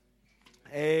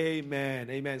Amen.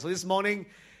 Amen. So this morning,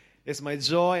 it's my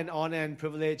joy and honor and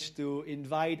privilege to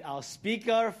invite our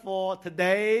speaker for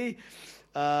today,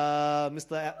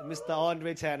 Mr.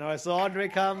 Andre Chan. All right, so Andre,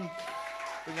 come.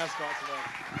 Bring us God's word.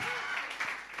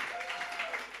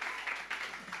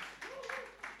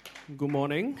 Good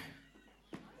morning.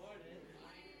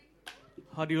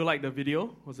 How do you like the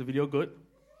video? Was the video good?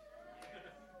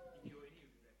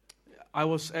 I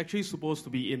was actually supposed to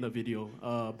be in the video,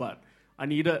 but I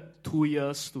needed 2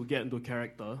 years to get into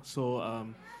character, so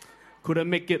couldn't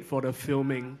make it for the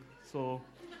filming. So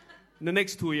in the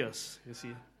next 2 years, you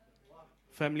see,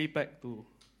 family pack to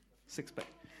 6-pack.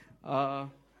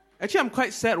 Actually, I'm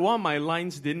quite sad. One of my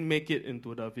lines didn't make it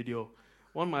into the video.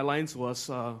 One of my lines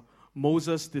was,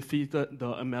 Moses defeated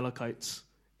the Amalekites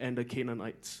and the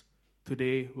Canaanites.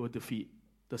 Today, we'll defeat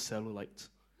the Cellulites.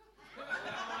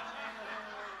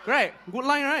 Right, good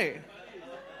line, right?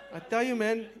 I tell you,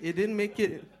 man, it didn't make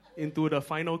it into the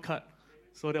final cut.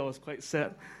 So that was quite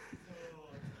sad.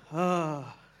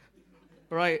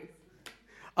 Right.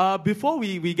 Before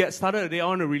we get started today, I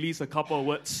want to release a couple of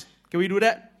words. Can we do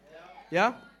that?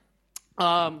 Yeah?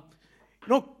 How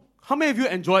many of you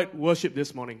enjoyed worship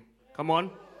this morning? Come on.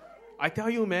 I tell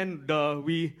you, man,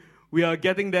 we are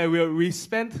getting there. We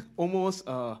spent almost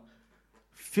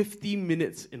 50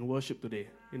 minutes in worship today.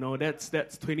 You know,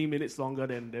 that's 20 minutes longer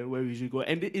than where we usually go.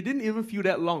 And it didn't even feel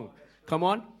that long. Come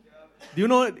on. Do you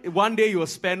know one day you will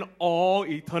spend all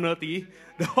eternity,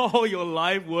 all your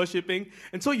life worshiping?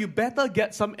 And so you better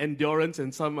get some endurance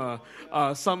and some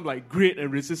like grit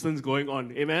and resistance going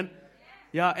on. Amen?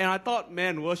 Yeah, and I thought,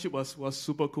 man, worship was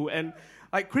super cool. And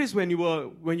like Chris, when you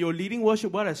were leading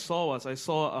worship, what I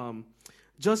saw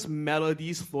just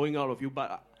melodies flowing out of you.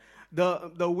 But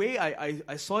the way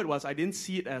I saw it was I didn't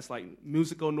see it as like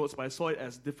musical notes, but I saw it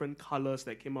as different colors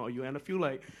that came out of you. And I feel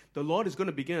like the Lord is going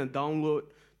to begin to download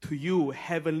to you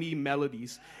heavenly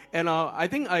melodies. And I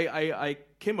think I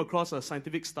came across a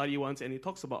scientific study once, and it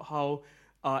talks about how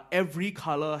every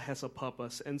color has a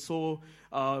purpose. And so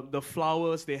the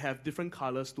flowers, they have different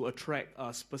colors to attract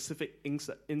specific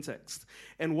insects.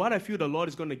 And what I feel the Lord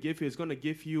is going to give you is going to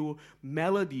give you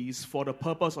melodies for the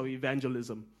purpose of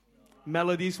evangelism.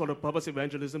 Melodies for the purpose of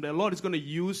evangelism. The Lord is going to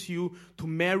use you to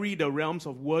marry the realms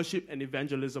of worship and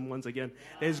evangelism once again.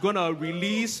 And He's going to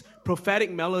release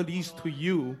prophetic melodies to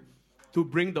you to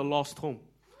bring the lost home.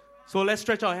 So let's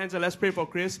stretch our hands and let's pray for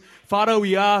Chris. Father,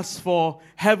 we ask for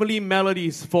heavenly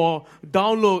melodies, for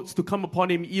downloads to come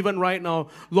upon him even right now.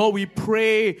 Lord, we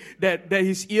pray that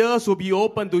his ears will be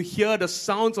open to hear the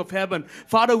sounds of heaven.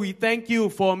 Father, we thank you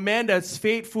for a man that's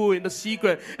faithful in the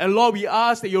secret. And Lord, we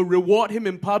ask that you'll reward him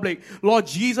in public. Lord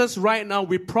Jesus, right now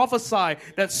we prophesy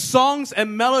that songs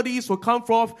and melodies will come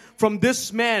forth from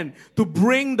this man to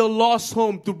bring the lost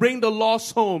home,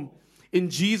 In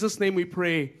Jesus' name we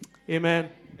pray.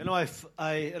 Amen. I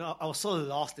was so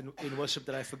lost in worship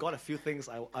that I forgot a few things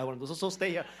I wanted to do. So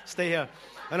stay here.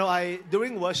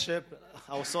 During worship,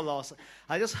 I was so lost.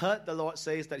 I just heard the Lord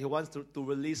says that He wants to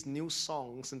release new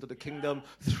songs into the kingdom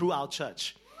through our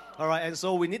church. All right, and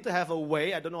so we need to have a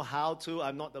way. I don't know how to.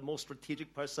 I'm not the most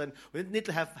strategic person. We need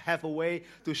to have a way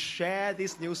to share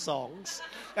these new songs.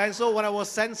 And so when I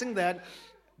was sensing that,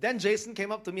 then Jason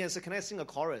came up to me and said, "Can I sing a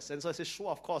chorus?" And so I said,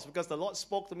 "Sure, of course," because the Lord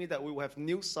spoke to me that we will have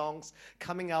new songs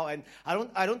coming out. And I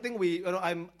don't think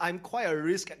I'm quite a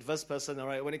risk-averse person, all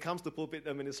right, when it comes to pulpit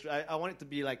ministry. I want it to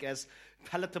be like as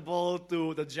palatable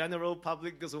to the general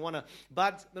public because we want to.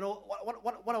 But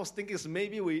what I was thinking is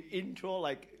maybe we intro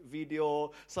like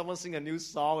video, someone sing a new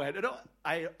song. I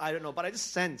don't know, but I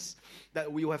just sense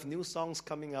that we will have new songs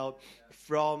coming out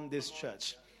from this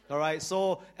church. All right,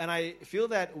 so, and I feel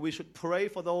that we should pray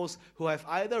for those who have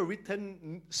either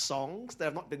written songs that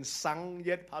have not been sung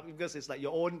yet, because it's like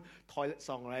your own toilet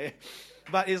song, right?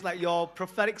 But it's like your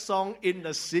prophetic song in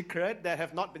the secret that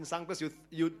have not been sung because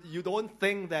you don't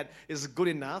think that is good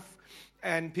enough.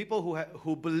 And people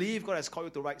who believe God has called you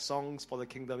to write songs for the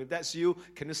kingdom. If that's you,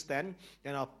 can you stand?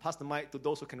 And I'll pass the mic to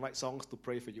those who can write songs to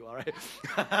pray for you, all right?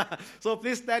 So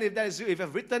please stand if that is you. If you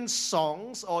have written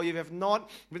songs or if you have not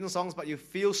written songs but you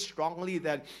feel strongly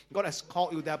that God has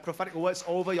called you, there are prophetic words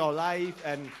over your life.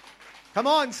 And come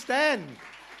on, stand.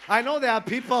 I know there are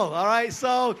people, all right?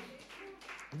 So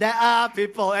there are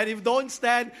people, and if you don't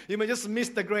stand, you may just miss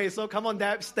the grace. So come on,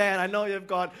 stand. I know you've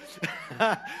got.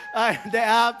 There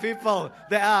are people.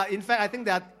 In fact, I think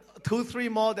there are 2-3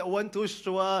 more that weren't too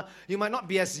sure. You might not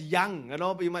be as young,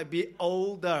 but you might be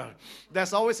older.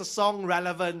 There's always a song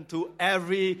relevant to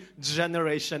every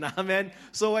generation. Amen.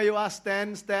 So where you are,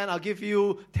 stand. I'll give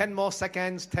you 10 more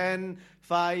seconds. 10,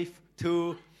 5,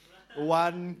 2,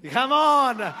 1. Come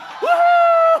on. Woo!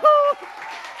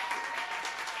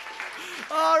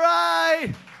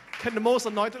 Can the most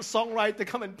anointed songwriter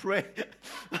come and pray?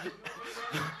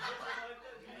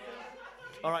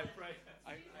 All right, pray.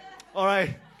 All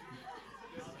right.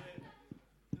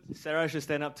 Sarah should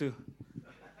stand up too.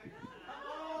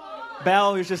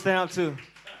 Belle, you should stand up too.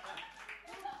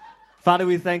 Father,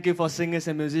 we thank you for singers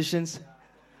and musicians.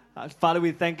 Father,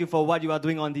 we thank you for what you are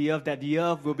doing on the earth, that the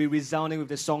earth will be resounding with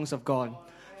the songs of God.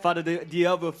 Father, the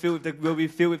earth will be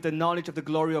filled with the knowledge of the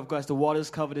glory of God as the waters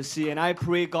cover the sea. And I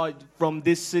pray, God, from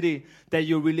this city, that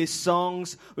you release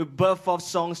songs, with birth of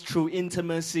songs through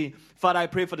intimacy. Father, I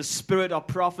pray for the spirit of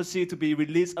prophecy to be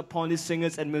released upon these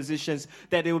singers and musicians,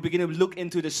 that they will begin to look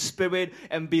into the spirit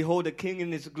and behold the King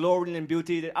in his glory and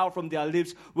beauty, that out from their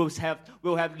lips will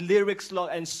have lyrics,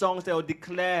 Lord, and songs that will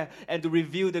declare and to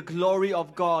reveal the glory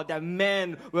of God, that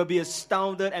man will be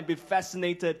astounded and be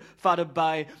fascinated, Father,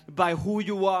 by who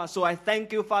you are. So I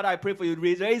thank you, Father. I pray for you to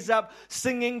raise up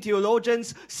singing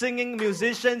theologians, singers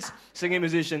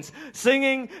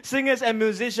and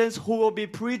musicians who will be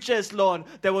preachers, Lord,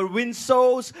 that will win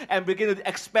souls and begin to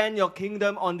expand your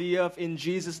kingdom on the earth. In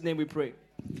Jesus' name we pray.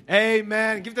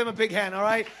 Amen. Give them a big hand, all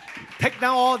right? Take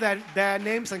down all their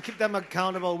names and keep them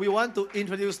accountable. We want to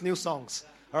introduce new songs.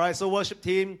 All right, so worship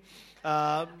team,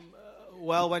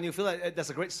 well, when you feel like there's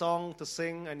a great song to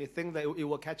sing and you think that it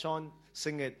will catch on,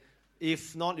 sing it.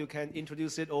 If not, you can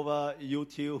introduce it over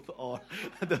YouTube or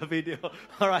the video,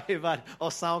 all right, or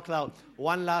SoundCloud.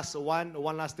 One last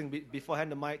thing before I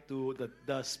hand the mic to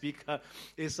the speaker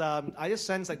is I just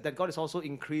sense that God is also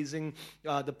increasing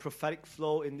the prophetic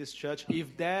flow in this church.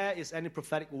 If there is any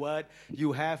prophetic word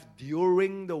you have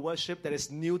during the worship, that is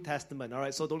New Testament, all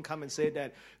right? So don't come and say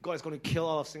that God is going to kill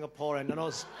all of Singapore and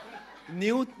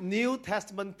New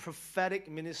Testament prophetic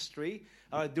ministry.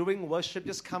 During worship,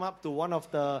 just come up to one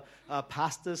of the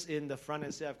pastors in the front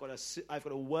and say, I've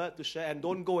got a word to share, and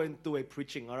don't go into a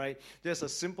preaching, all right? Just a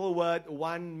simple word,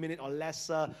 1 minute or less,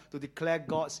 to declare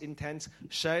God's intent.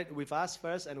 Share it with us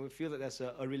first, and we feel that there's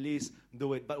a release,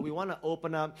 do it. But we want to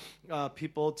open up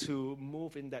people to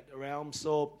move in that realm,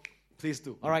 so please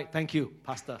do. All right, thank you,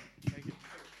 Pastor. Thank you.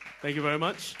 Thank you very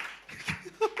much.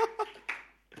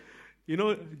 You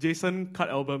know Jason cut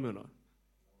album, you know?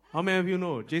 How many of you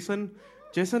know?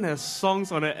 Jason has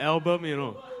songs on an album, you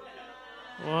know.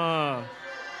 Wow.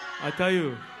 I tell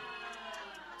you,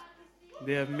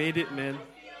 they have made it, man.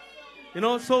 You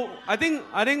know, so I think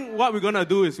what we're going to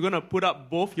do is we're going to put up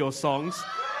both your songs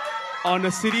on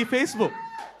the city Facebook.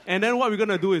 And then what we're going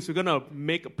to do is we're going to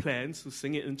make plans to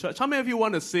sing it in church. How many of you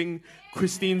want to sing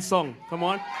Christine's song? Come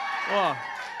on. Wow.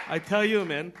 I tell you,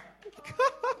 man.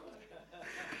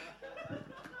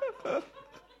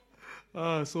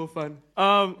 So fun.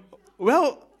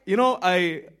 Well, you know,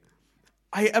 I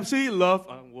absolutely love.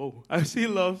 I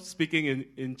absolutely love speaking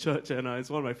in church, and it's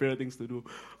one of my favorite things to do.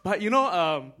 But you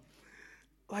know,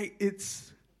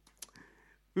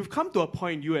 we've come to a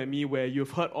point, you and me, where you've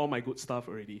heard all my good stuff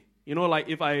already. You know, like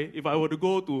if I were to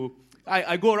go to,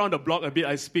 I go around the block a bit.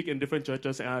 I speak in different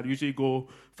churches, and I usually go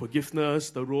forgiveness,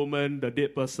 the Roman, the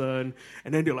dead person,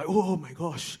 and then they're like, oh my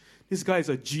gosh, this guy is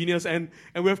a genius. And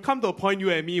we've come to a point, you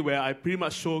and me, where I pretty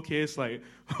much showcase like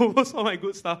what's all my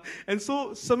good stuff. And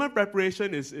so sermon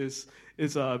preparation is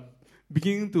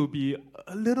beginning to be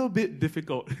a little bit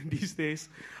difficult these days.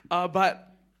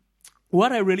 But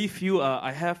what I really feel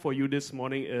I have for you this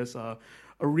morning is a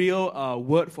real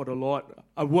word for the Lord,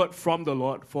 a word from the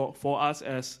Lord for us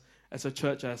as a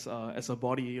church, as a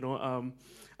body. You know,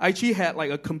 I actually had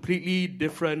like a completely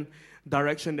different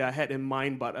direction that I had in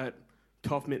mind, but at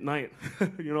 12 midnight,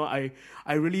 you know, I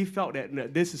really felt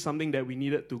that this is something that we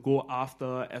needed to go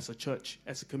after as a church,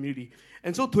 as a community.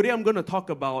 And so today I'm going to talk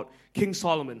about King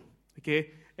Solomon, okay?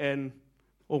 And,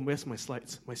 where's my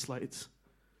slides? My slides.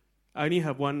 I only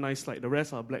have one nice slide. The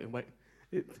rest are black and white.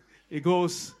 It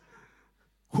goes,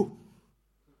 whew.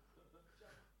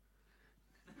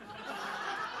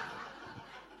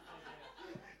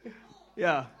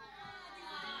 Yeah.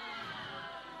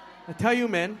 I tell you,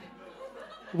 man,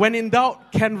 when in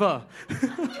doubt, Canva.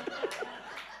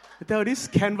 I tell you, this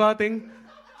Canva thing,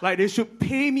 like they should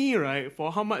pay me, right,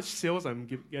 for how much sales I'm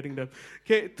getting them.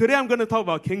 Okay, today I'm going to talk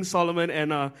about King Solomon,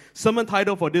 and sermon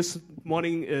title for this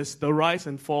morning is The Rise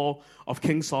and Fall of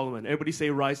King Solomon. Everybody say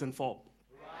Rise and Fall.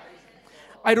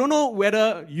 I don't know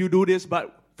whether you do this,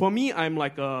 but for me, I'm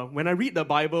like, when I read the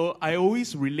Bible, I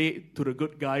always relate to the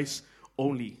good guys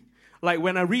only. Like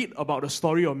when I read about the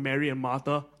story of Mary and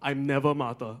Martha, I'm never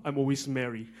Martha. I'm always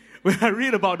Mary. When I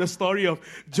read about the story of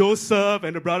Joseph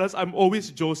and the brothers, I'm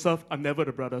always Joseph. I'm never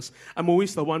the brothers. I'm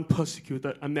always the one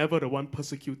persecuted. I'm never the one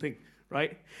persecuting.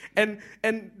 right? And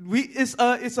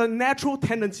it's a natural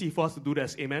tendency for us to do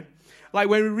this, amen? Like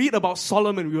when we read about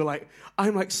Solomon, we were like,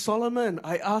 I'm like Solomon,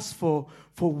 I asked for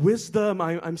wisdom,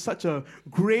 I'm such a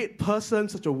great person,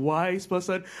 such a wise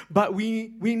person, but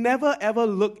we never ever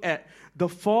look at the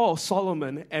fall of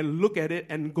Solomon and look at it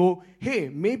and go, hey,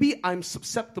 maybe I'm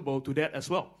susceptible to that as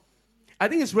well. I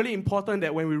think it's really important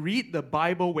that when we read the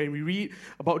Bible, when we read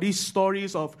about these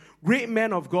stories of great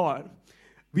men of God,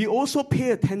 we also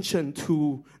pay attention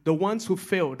to the ones who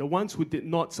failed, the ones who did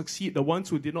not succeed, the ones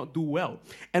who did not do well,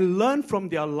 and learn from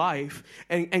their life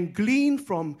and glean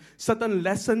from certain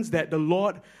lessons that the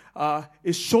Lord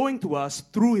is showing to us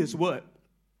through His Word.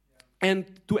 And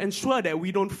to ensure that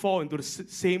we don't fall into the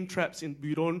same traps and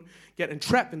we don't get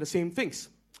entrapped in the same things.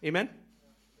 Amen?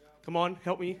 Come on,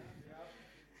 help me.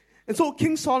 And so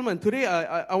King Solomon, today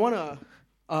I want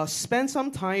to spend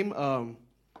some time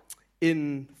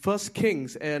in 1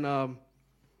 Kings, and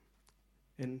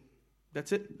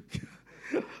that's it.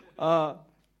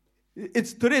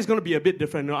 Today is going to be a bit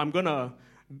different. I'm going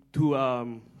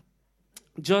to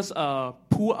just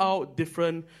pull out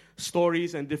different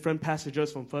stories and different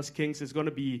passages from 1 Kings. It's going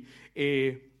to be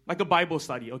like a Bible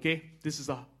study, okay? This is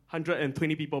a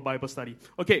 120 people Bible study.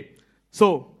 Okay,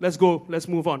 so let's go. Let's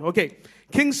move on. Okay,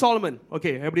 King Solomon.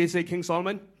 Okay, everybody say King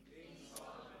Solomon.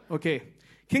 Okay,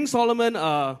 King Solomon,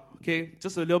 okay,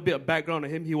 just a little bit of background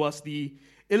on him. He was the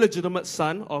illegitimate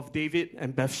son of David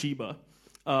and Bathsheba.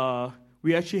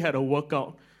 We actually had a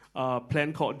workout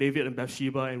plan called David and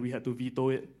Bathsheba, and we had to veto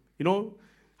it. You know,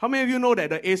 how many of you know that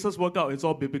the Aces workout is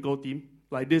all biblical theme?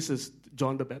 Like this is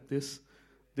John the Baptist.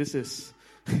 This is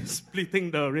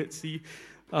splitting the Red Sea.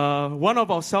 One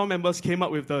of our cell members came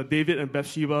up with the David and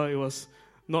Bathsheba. It was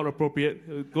not appropriate.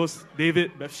 It goes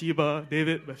David, Bathsheba,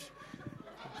 David, Bathsheba.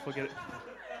 Forget it.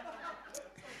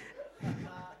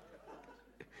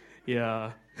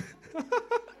 Yeah.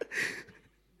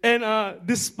 And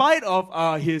despite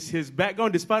of his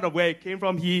background, despite of where he came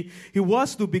from, he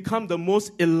was to become the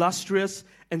most illustrious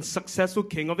and successful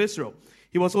king of Israel.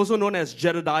 He was also known as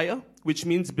Jedediah, which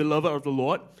means beloved of the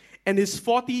Lord. And his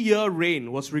 40-year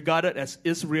reign was regarded as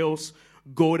Israel's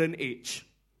golden age.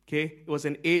 Okay? It was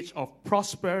an age of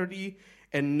prosperity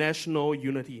and national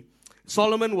unity.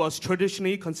 Solomon was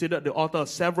traditionally considered the author of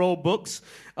several books.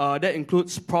 That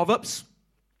includes Proverbs,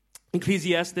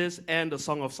 Ecclesiastes, and the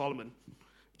Song of Solomon.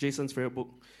 Jason's favorite book.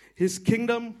 His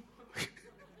kingdom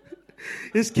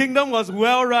was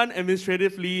well run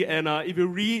administratively, and if you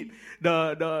read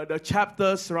the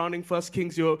chapters surrounding 1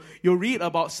 Kings, you'll read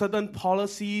about certain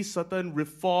policies, certain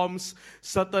reforms,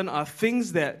 certain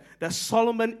things that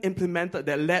Solomon implemented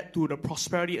that led to the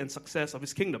prosperity and success of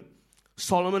his kingdom.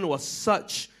 Solomon was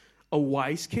such a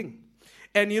wise king.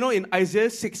 And you know, in Isaiah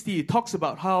 60, it talks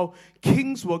about how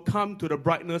kings will come to the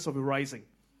brightness of the rising.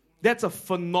 That's a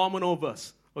phenomenal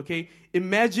verse. Okay,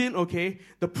 imagine, okay,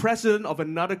 the president of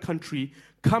another country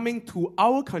coming to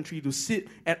our country to sit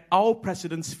at our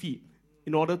president's feet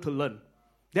in order to learn.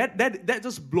 That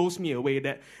just blows me away.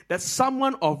 That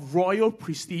someone of royal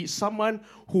prestige, someone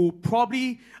who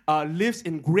probably lives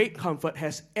in great comfort,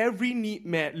 has every need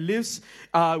met, lives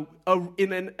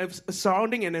in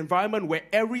surrounding an environment where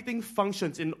everything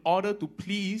functions in order to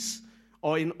please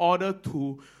or in order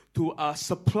to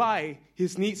supply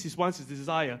his needs, his wants, his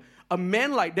desire. A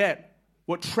man like that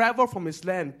would travel from his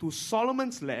land to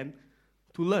Solomon's land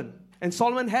to learn. And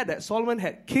Solomon had that. Solomon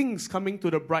had kings coming to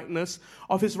the brightness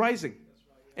of his rising.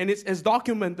 And it's as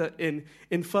documented in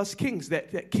 1 Kings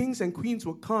that kings and queens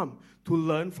would come to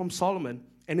learn from Solomon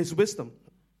and his wisdom.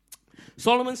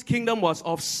 Solomon's kingdom was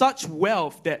of such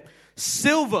wealth that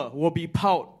silver will be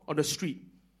piled on the street.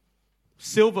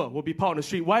 Silver will be piled on the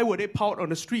street. Why were they piled on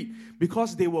the street?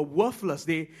 Because they were worthless.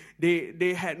 They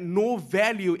had no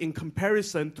value in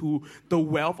comparison to the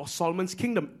wealth of Solomon's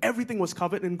kingdom. Everything was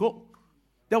covered in gold.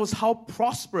 That was how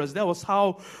prosperous. That was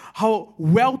how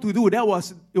well-to-do. It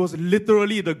was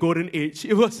literally the golden age.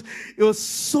 It was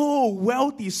so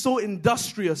wealthy, so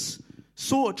industrious,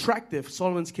 so attractive,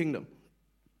 Solomon's kingdom.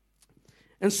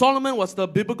 And Solomon was the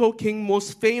biblical king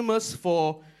most famous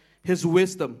for his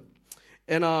wisdom.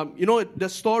 And, you know, the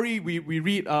story we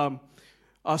read,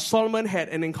 Solomon had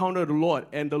an encounter with the Lord.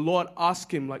 And the Lord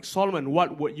asked him, like, Solomon,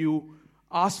 what would you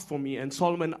ask for me? And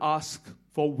Solomon asked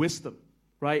for wisdom.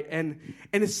 Right? And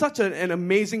it's such an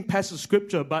amazing passage of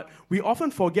scripture, but we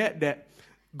often forget that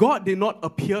God did not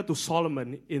appear to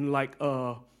Solomon in like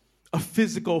a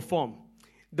physical form.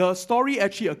 The story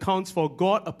actually accounts for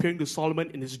God appearing to Solomon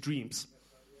in his dreams.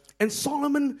 And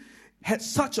Solomon had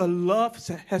such a love,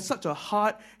 had such a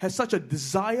heart, had such a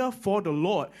desire for the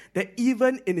Lord that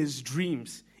even in his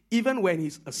dreams, even when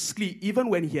he's asleep, even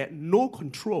when he had no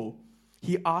control,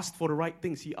 he asked for the right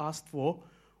things. He asked for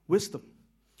wisdom.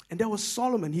 And that was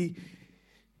Solomon.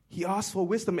 He asked for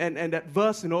wisdom. And that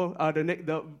verse,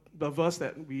 the verse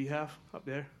that we have up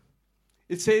there,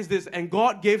 it says this, and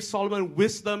God gave Solomon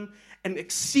wisdom and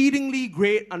exceedingly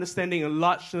great understanding and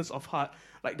largeness of heart,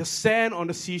 like the sand on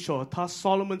the seashore. Thus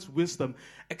Solomon's wisdom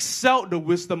excelled the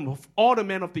wisdom of all the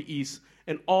men of the east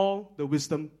and all the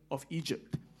wisdom of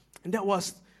Egypt. And that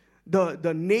was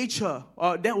the nature,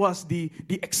 that was the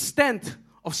extent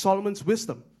of Solomon's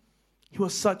wisdom. He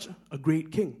was such a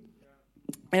great king.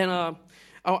 And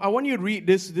I want you to read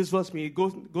this verse. Go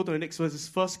to the next verse.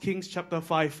 It's 1 Kings chapter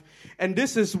 5. And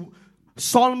this is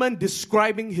Solomon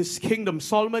describing his kingdom.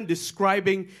 Solomon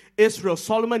describing Israel.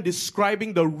 Solomon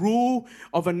describing the rule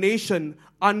of a nation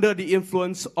under the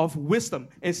influence of wisdom.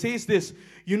 And says this,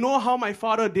 you know how my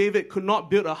father David could not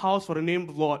build a house for the name of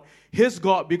the Lord, his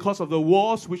God, because of the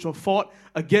wars which were fought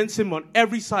against him on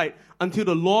every side, until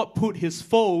the Lord put his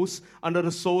foes under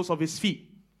the soles of his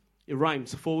feet. It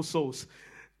rhymes, foes, soles.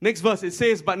 Next verse, it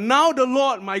says, but now the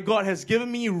Lord my God has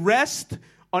given me rest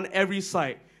on every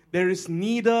side. There is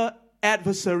neither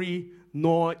adversary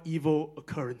nor evil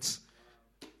occurrence.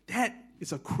 That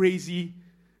is a crazy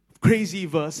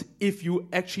verse if you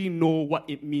actually know what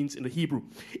it means in the Hebrew.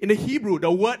 In the Hebrew,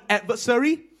 the word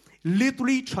adversary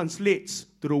literally translates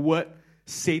to the word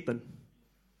Satan.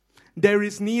 There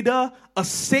is neither a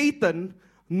Satan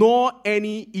nor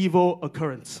any evil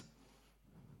occurrence.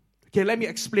 Okay, let me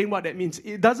explain what that means.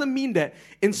 It doesn't mean that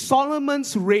in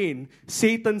Solomon's reign,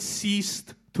 Satan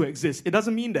ceased to exist. It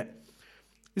doesn't mean that.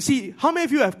 You see, how many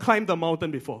of you have climbed a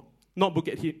mountain before? Not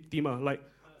Bukit Timah,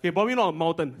 okay, probably not a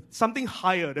mountain, something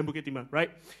higher than Bukit Timah,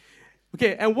 right?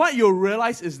 Okay, and what you'll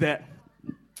realize is that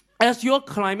as you're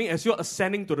climbing, as you're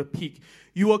ascending to the peak,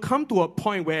 you will come to a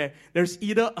point where there's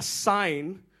either a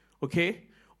sign, okay,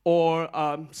 or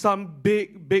some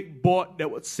big board that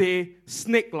would say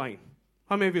snake line.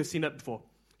 How many of you have seen that before?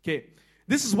 Okay,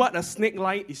 this is what a snake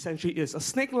line essentially is. A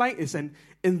snake line is an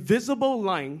invisible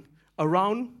line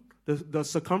around the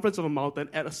circumference of a mountain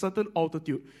at a certain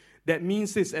altitude. That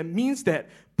means this. It means that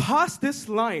past this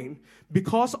line,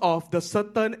 because of the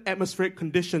certain atmospheric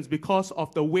conditions, because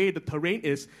of the way the terrain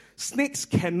is, snakes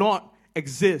cannot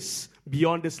exist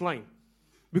beyond this line.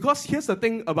 Because here's the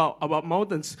thing about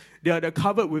mountains. They're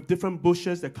covered with different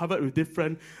bushes. They're covered with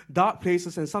different dark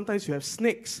places. And sometimes you have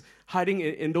snakes hiding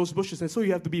in those bushes. And so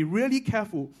you have to be really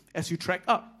careful as you trek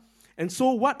up. And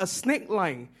so what a snake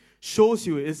line shows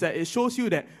you is that it shows you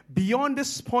that beyond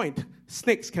this point,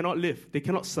 snakes cannot live. They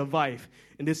cannot survive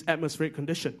in this atmospheric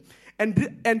condition. And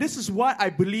this is what I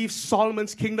believe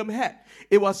Solomon's kingdom had.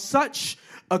 It was such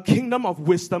a kingdom of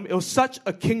wisdom. It was such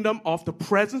a kingdom of the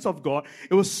presence of God.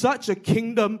 It was such a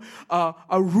kingdom,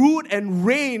 a rule and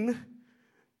reign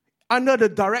under the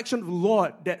direction of the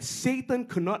Lord that Satan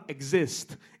could not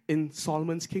exist in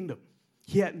Solomon's kingdom.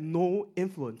 He had no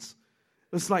influence.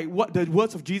 It's like what the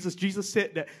words of Jesus. Jesus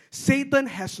said that Satan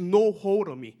has no hold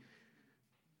on me.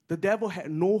 The devil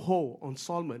had no hold on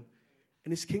Solomon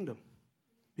and his kingdom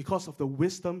because of the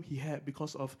wisdom he had,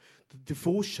 because of the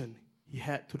devotion he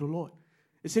had to the Lord.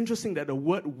 It's interesting that the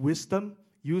word wisdom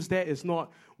used there is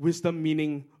not wisdom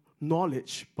meaning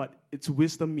knowledge, but it's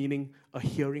wisdom meaning a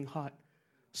hearing heart.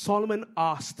 Solomon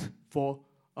asked for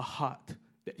a heart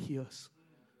that hears.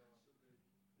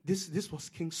 This was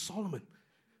King Solomon.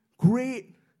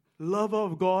 Great lover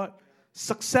of God,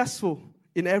 successful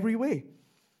in every way.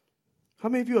 How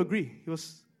many of you agree? He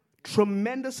was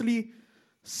tremendously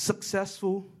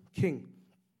successful king.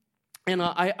 And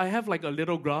I have like a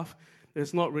little graph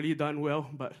that's not really done well,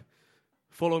 but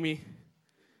follow me.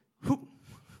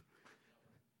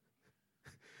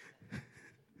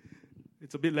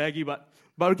 It's a bit laggy, but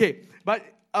okay. But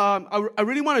I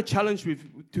really want to challenge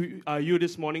you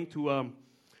this morning to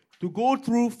go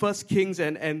through 1 Kings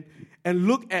and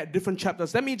look at different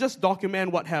chapters. Let me just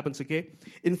document what happens, okay?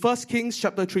 In 1 Kings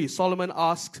chapter 3, Solomon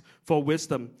asks for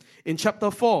wisdom. In chapter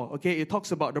 4, okay, it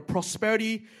talks about the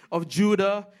prosperity of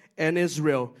Judah and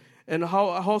Israel and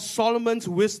how Solomon's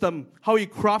wisdom, how he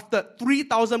crafted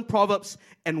 3,000 proverbs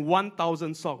and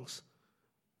 1,000 songs.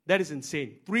 That is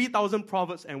insane. 3,000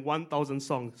 proverbs and 1,000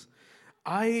 songs.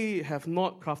 I have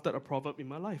not crafted a proverb in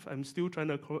my life. I'm still trying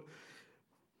to...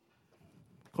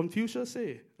 Confucius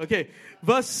say. Okay,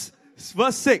 verse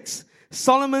 6.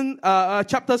 Solomon,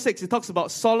 chapter 6, it talks about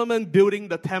Solomon building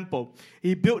the temple.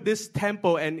 He built this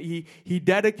temple and he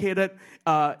dedicated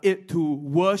it to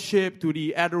worship, to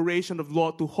the adoration of the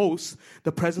Lord, to host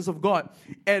the presence of God.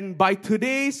 And by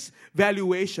today's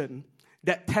valuation,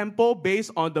 that temple,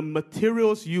 based on the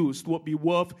materials used, would be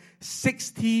worth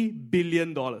 $60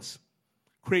 billion.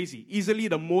 Crazy. Easily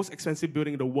the most expensive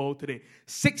building in the world today.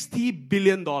 $60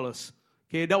 billion.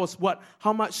 Okay, that was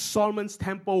how much Solomon's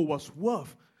temple was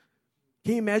worth.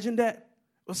 Can you imagine that?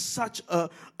 It was such a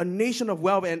nation of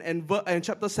wealth. And in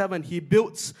chapter 7, he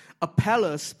builds a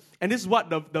palace. And this is what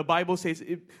the Bible says.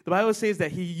 The Bible says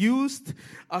that he used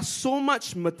so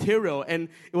much material, and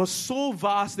it was so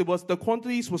vast, the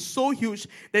quantities were so huge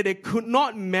that they could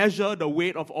not measure the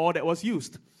weight of all that was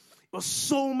used. It was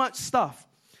so much stuff.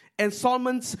 And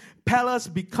Solomon's palace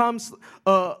becomes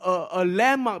a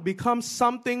landmark, becomes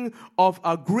something of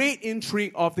a great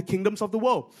intrigue of the kingdoms of the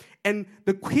world. And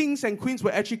the kings and queens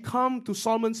would actually come to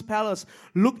Solomon's palace,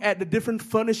 look at the different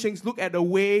furnishings, look at the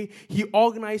way he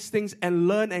organized things, and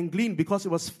learn and glean, because it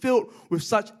was filled with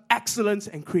such excellence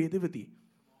and creativity.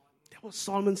 That was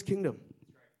Solomon's kingdom.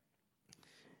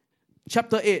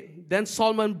 Chapter 8, then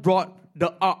Solomon brought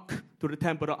the ark to the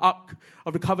temple, the ark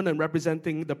of the covenant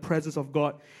representing the presence of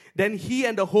God. Then he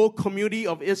and the whole community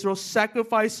of Israel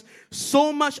sacrificed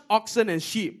so much oxen and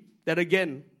sheep that,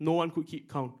 again, no one could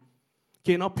keep count.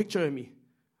 Okay, now picture with me.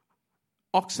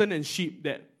 Oxen and sheep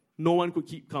that no one could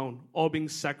keep count, all being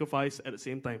sacrificed at the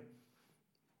same time.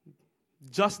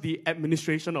 Just the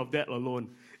administration of that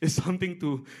alone is something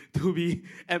to be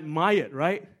admired,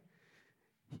 right?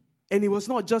 And it was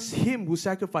not just him who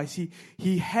sacrificed.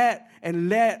 He had and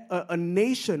led a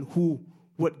nation who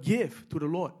would give to the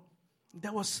Lord.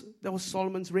 That was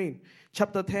Solomon's reign.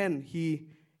 Chapter 10, he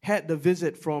had the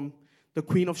visit from the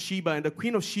Queen of Sheba. And the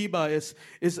Queen of Sheba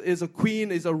is a queen,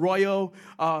 is a royal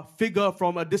figure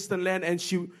from a distant land. And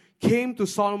she came to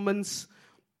Solomon's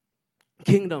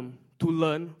kingdom to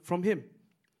learn from him.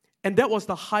 And that was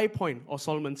the high point of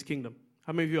Solomon's kingdom.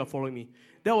 How many of you are following me?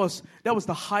 That was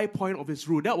the high point of his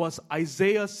rule. That was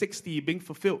Isaiah 60 being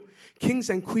fulfilled. Kings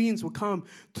and queens would come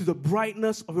to the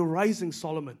brightness of a rising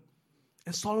Solomon.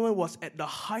 And Solomon was at the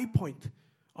high point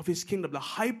of his kingdom, the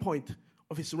high point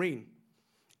of his reign.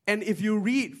 And if you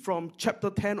read from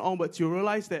chapter 10 onwards, you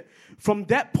realize that from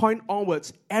that point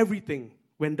onwards, everything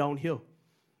went downhill.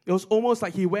 It was almost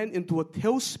like he went into a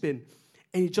tailspin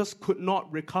and he just could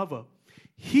not recover.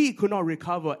 He could not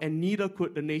recover, and neither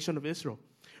could the nation of Israel.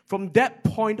 From that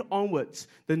point onwards,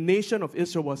 the nation of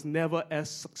Israel was never as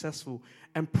successful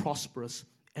and prosperous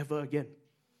ever again.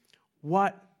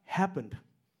 What happened?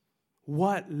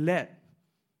 What led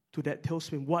to that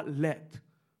tailspin? What led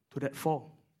to that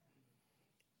fall?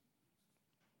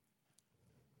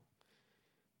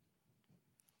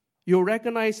 You'll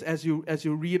recognize as you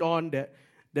read on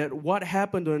that what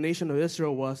happened to the nation of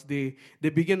Israel was they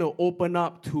began to open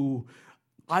up to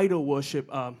idol worship,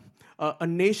 a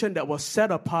nation that was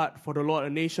set apart for the Lord, a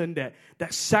nation that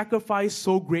sacrificed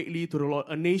so greatly to the Lord,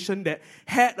 a nation that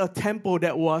had a temple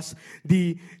that was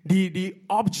the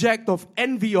object of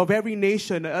envy of every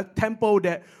nation, a temple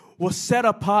that was set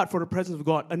apart for the presence of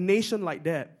God. A nation like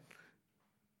that,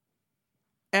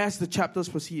 as the chapters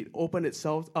proceed, opened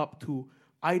itself up to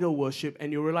idol worship.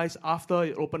 And you realize after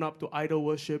it opened up to idol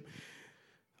worship,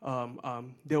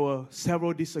 there were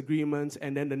several disagreements,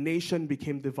 and then the nation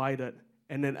became divided.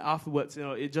 And then afterwards,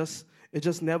 it just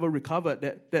never recovered.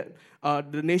 That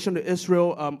the nation of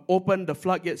Israel opened the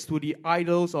floodgates to the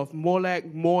idols of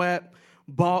Molech, Moab,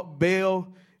 Baal,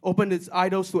 opened its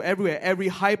idols to everywhere. Every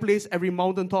high place, every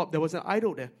mountaintop, there was an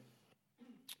idol there.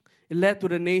 It led to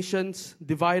the nations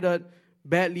divided,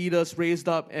 bad leaders raised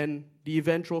up, and the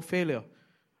eventual failure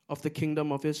of the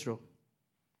kingdom of Israel.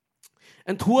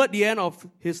 And toward the end of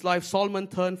his life, Solomon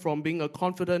turned from being a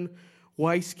confident,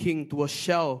 wise king to a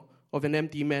shell of an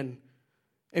empty man.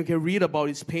 And you can read about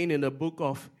his pain in the book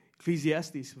of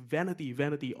Ecclesiastes. Vanity,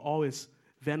 vanity, always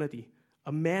vanity.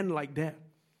 A man like that,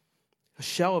 a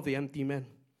shell of the empty man.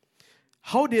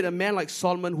 How did a man like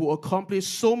Solomon, who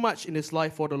accomplished so much in his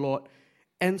life for the Lord,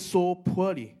 end so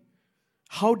poorly?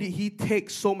 How did he take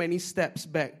so many steps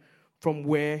back from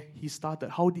where he started?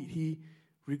 How did he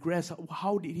regress?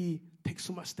 How did he take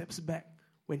so much steps back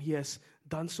when he has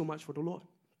done so much for the Lord?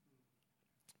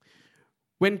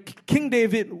 When King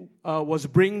David was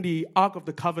bringing the Ark of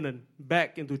the Covenant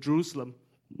back into Jerusalem,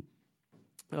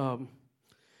 when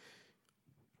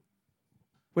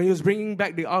he was bringing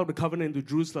back the Ark of the Covenant into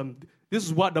Jerusalem, this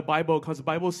is what the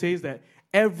Bible says that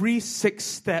every 6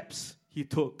 steps he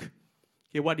took,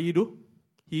 okay, what did he do?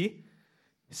 He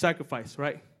sacrificed,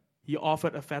 right? He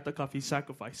offered a fatter calf, he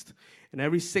sacrificed. And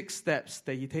every 6 steps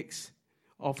that he takes,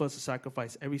 offers a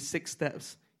sacrifice. Every 6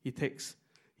 steps he takes,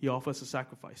 he offers a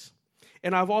sacrifice.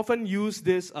 And I've often used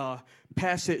this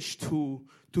passage to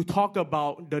talk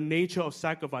about the nature of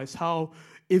sacrifice, how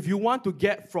if you want to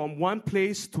get from one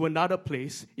place to another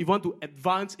place, if you want to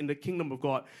advance in the kingdom of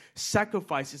God,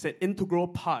 sacrifice is an integral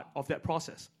part of that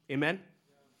process. Amen? Yeah.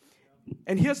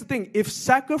 And here's the thing, if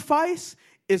sacrifice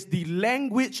is the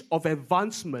language of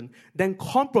advancement, then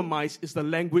compromise is the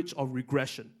language of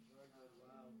regression.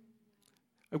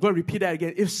 I'm going to repeat that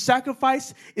again. If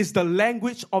sacrifice is the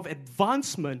language of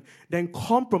advancement, then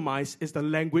compromise is the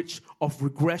language of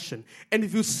regression. And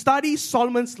if you study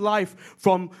Solomon's life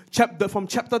from chapter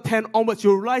 10 onwards,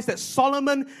 you'll realize that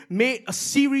Solomon made a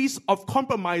series of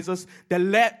compromises that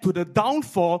led to the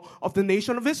downfall of the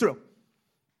nation of Israel.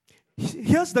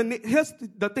 Here's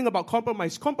the thing about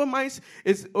compromise. Compromise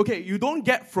is, okay, you don't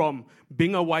get from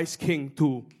being a wise king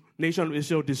to nation of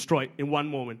Israel destroyed in one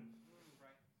moment.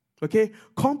 Okay?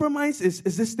 Compromise is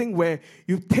this thing where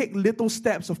you take little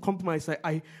steps of compromise. Like,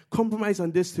 I compromise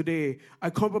on this today. I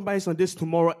compromise on this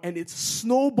tomorrow. And it's a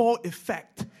snowball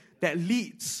effect that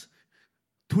leads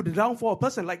to the downfall of a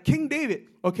person. Like King David,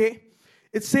 okay?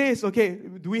 It says, okay,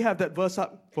 do we have that verse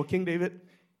up for King David?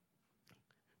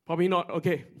 Probably not.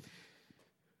 Okay.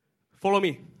 Follow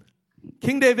me.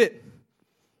 King David.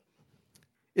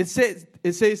 It says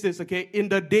this, okay? In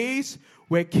the days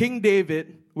where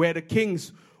the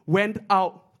kings went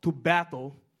out to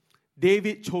battle,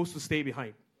 David chose to stay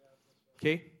behind.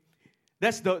 Okay?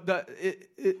 That's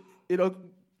it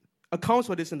accounts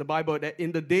for this in the Bible, that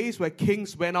in the days where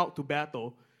kings went out to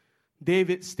battle,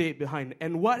 David stayed behind.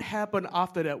 And what happened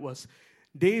after that was,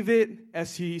 David,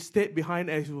 as he stayed behind,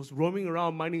 as he was roaming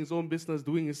around, minding his own business,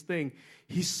 doing his thing,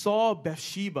 he saw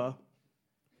Bathsheba.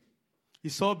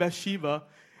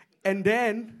 And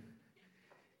then,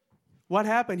 what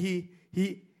happened? He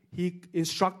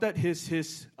instructed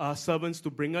his servants to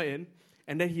bring her in,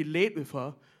 and then he laid with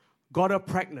her, got her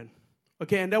pregnant.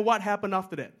 Okay, and then what happened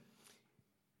after that?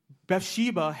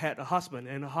 Bathsheba had a husband,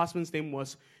 and her husband's name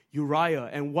was Uriah.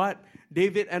 And what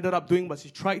David ended up doing was he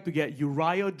tried to get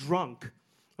Uriah drunk,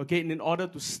 okay, and in order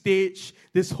to stage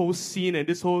this whole scene and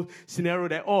this whole scenario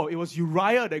that, it was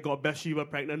Uriah that got Bathsheba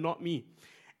pregnant, not me.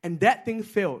 And that thing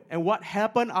failed. And what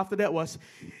happened after that was,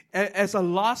 as a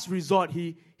last resort,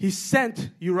 he sent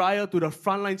Uriah to the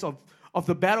front lines of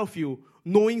the battlefield,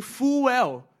 knowing full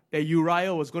well that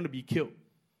Uriah was going to be killed.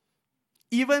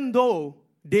 Even though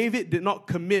David did not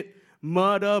commit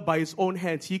murder by his own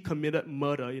hands, he committed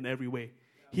murder in every way.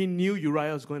 He knew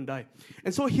Uriah was going to die.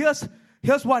 And so here's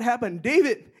what happened.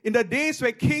 David, in the days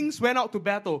where kings went out to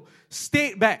battle,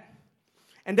 stayed back.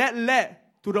 And that led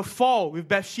to the fall with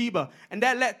Bathsheba. And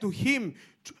that led to him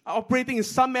operating in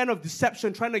some manner of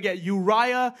deception, trying to get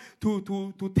Uriah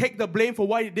to take the blame for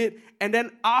what he did. And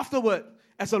then afterward,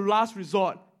 as a last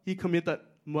resort, he committed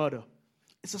murder.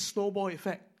 It's a snowball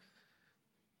effect.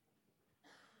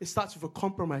 It starts with a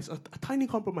compromise, a tiny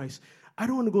compromise. I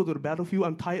don't want to go to the battlefield.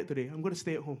 I'm tired today. I'm going to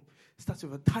stay at home. It starts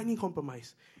with a tiny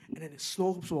compromise. And then it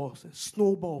snowballs and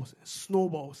snowballs and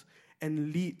snowballs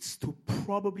and leads to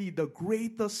probably the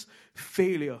greatest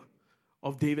failure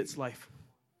of David's life.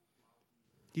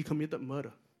 He committed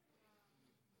murder.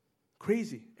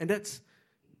 Crazy. And that's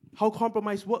how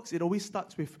compromise works. It always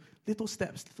starts with little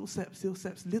steps,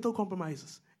 little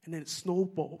compromises. And then it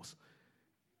snowballs.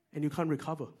 And you can't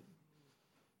recover.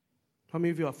 How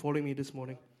many of you are following me this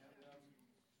morning?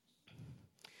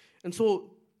 And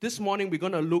so this morning we're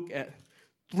going to look at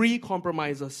 3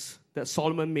 compromises that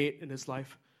Solomon made in his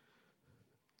life.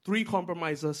 3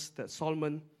 compromises that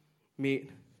Solomon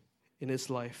made in his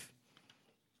life.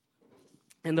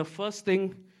 And the first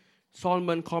thing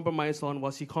Solomon compromised on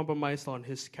was he compromised on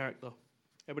his character.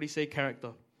 Everybody say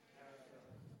character.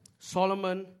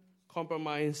 Solomon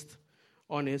compromised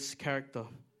on his character.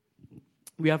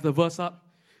 We have the verse up.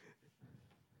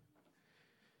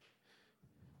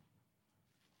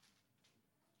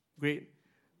 Great.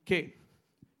 Okay.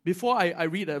 Before I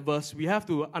read that verse, we have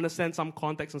to understand some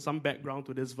context and some background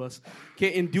to this verse. Okay,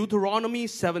 in Deuteronomy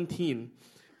 17,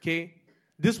 okay,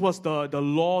 this was the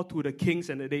law to the kings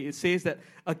in the day. It says that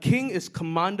a king is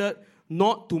commanded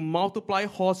not to multiply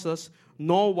horses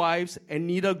nor wives, and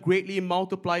neither greatly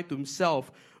multiply to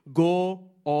himself gold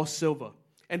or silver.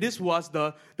 And this was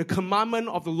the commandment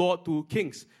of the Lord to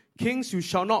kings. Kings, you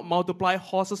shall not multiply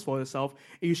horses for yourself,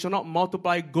 and you shall not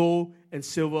multiply gold and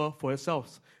silver for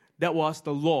yourselves. That was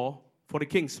the law for the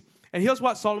kings. And here's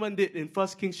what Solomon did in 1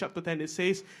 Kings chapter 10. It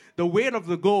says, the weight of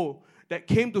the gold that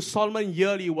came to Solomon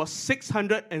yearly was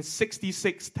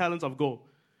 666 talents of gold.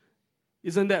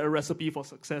 Isn't that a recipe for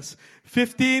success?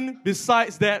 15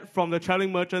 besides that from the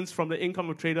traveling merchants, from the income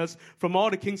of traders, from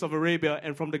all the kings of Arabia,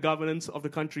 and from the governance of the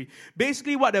country.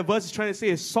 Basically what that verse is trying to say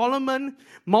is Solomon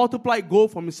multiplied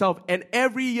gold for himself, and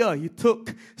every year he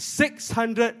took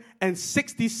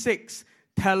 666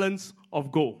 talents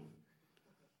of gold.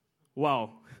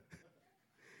 Wow.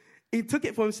 He took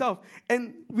it for himself.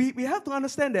 And we have to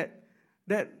understand that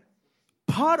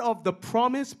part of the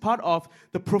promise, part of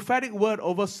the prophetic word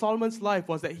over Solomon's life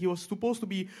was that he was supposed to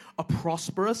be a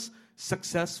prosperous,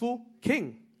 successful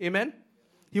king. Amen?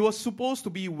 He was supposed to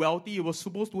be wealthy. He was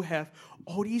supposed to have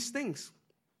all these things.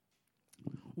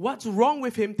 What's wrong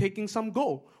with him taking some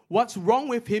gold? What's wrong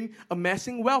with him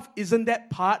amassing wealth? Isn't that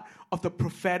part of the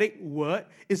prophetic word?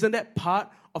 Isn't that part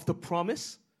of the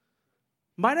promise?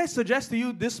 Might I suggest to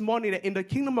you this morning that in the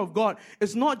kingdom of God,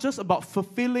 it's not just about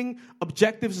fulfilling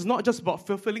objectives, it's not just about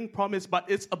fulfilling promise, but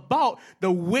it's about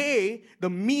the way, the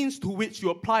means to which you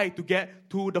apply to get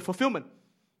to the fulfillment.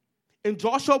 In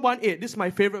Joshua 1:8, this is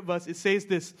my favorite verse, it says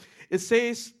this. It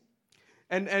says,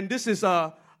 and this is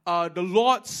the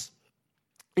Lord's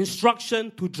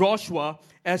instruction to Joshua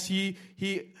as he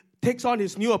takes on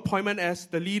his new appointment as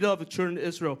the leader of the children of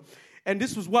Israel. And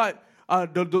this was what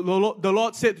the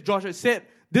Lord said to Joshua. He said,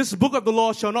 "This book of the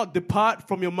law shall not depart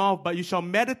from your mouth, but you shall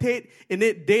meditate in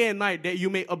it day and night, that you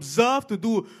may observe to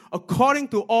do according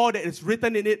to all that is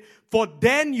written in it. For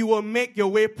then you will make your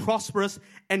way prosperous,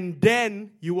 and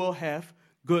then you will have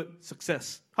good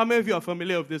success." How many of you are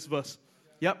familiar with this verse?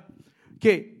 Yep.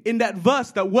 Okay, in that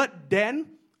verse, the word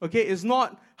 "then," okay, is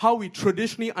not how we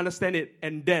traditionally understand it,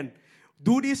 and then.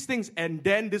 Do these things, and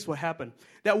then this will happen.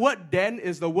 That word "then"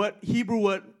 is the Hebrew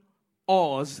word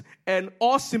 "oz," and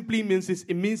 "oz" simply means this.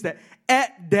 It means that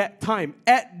at that time,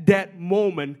 at that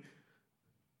moment,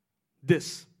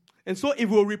 this. And so if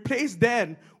we'll replace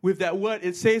 "then" with that word,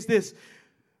 it says this.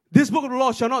 "This book of the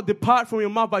law shall not depart from your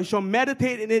mouth, but you shall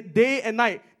meditate in it day and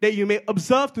night, that you may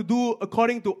observe to do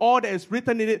according to all that is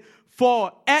written in it.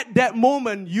 For at that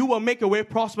moment you will make your way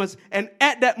prosperous, and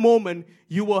at that moment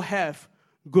you will have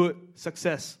good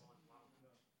success."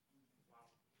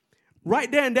 Right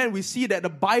there and then we see that the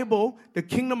Bible, the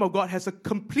kingdom of God, has a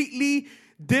completely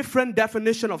different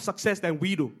definition of success than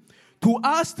we do. To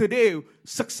us today,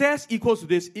 success equals to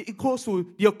this. It equals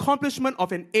to the accomplishment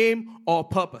of an aim or a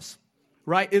purpose.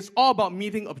 Right? It's all about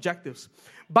meeting objectives.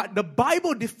 But the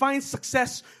Bible defines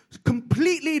success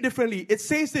completely differently. It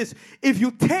says this: if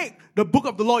you take the book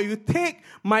of the law, you take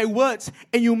my words,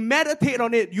 and you meditate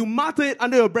on it, you mutter it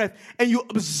under your breath, and you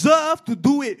observe to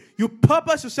do it, you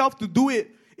purpose yourself to do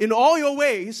it in all your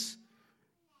ways,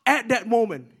 at that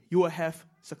moment, you will have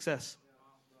success.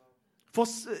 For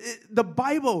the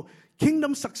Bible,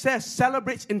 kingdom success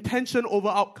celebrates intention over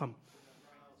outcome.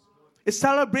 It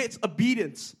celebrates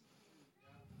obedience.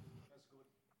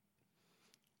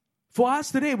 For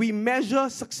us today, we measure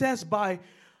success by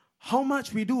how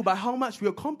much we do, by how much we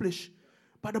accomplish.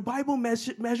 But the Bible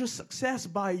measures success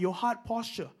by your heart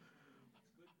posture.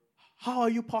 How are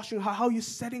you posturing? How are you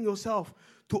setting yourself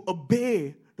to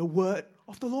obey the word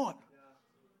of the Lord?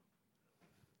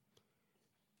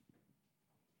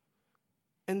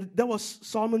 And that was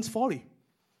Solomon's folly.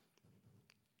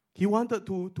 He wanted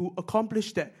to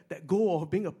accomplish that goal of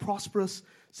being a prosperous,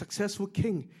 successful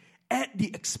king at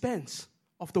the expense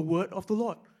of the word of the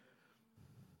Lord,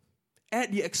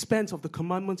 at the expense of the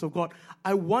commandments of God.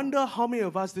 I wonder how many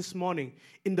of us this morning,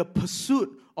 in the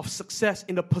pursuit of success,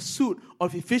 in the pursuit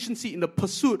of efficiency, in the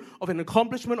pursuit of an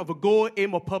accomplishment of a goal,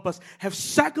 aim, or purpose, have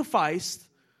sacrificed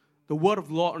the word of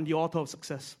the Lord on the altar of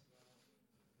success.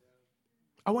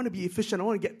 I want to be efficient. I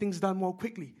want to get things done more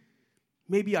quickly.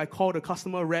 Maybe I call the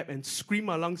customer rep and scream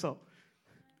my lungs out.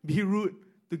 Be rude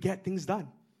to get things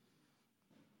done.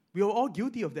 We are all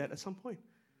guilty of that at some point.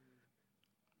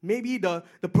 Maybe the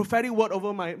prophetic word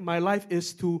over my life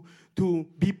is to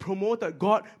be promoted.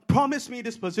 God promised me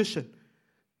this position.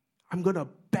 I'm gonna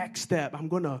backstab. I'm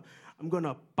gonna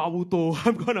pauto.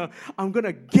 I'm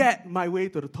gonna get my way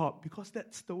to the top, because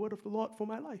that's the word of the Lord for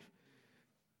my life.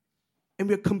 And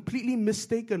we're completely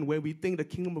mistaken where we think the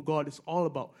kingdom of God is all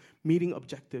about meeting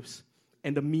objectives,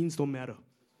 and the means don't matter.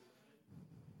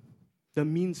 The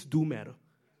means do matter.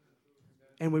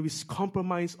 And when we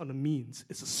compromise on the means,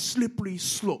 it's a slippery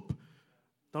slope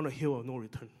down a hill of no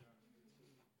return.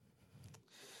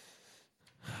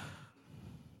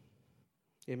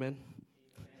 Amen.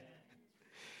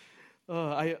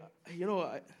 Can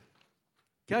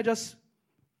I just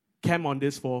camp on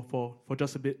this for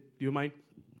just a bit? Do you mind?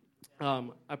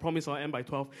 I promise I'll end by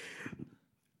 12.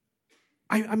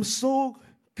 I'm so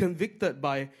convicted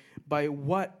by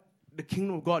what the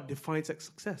kingdom of God defines as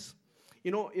success. You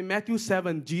know, in Matthew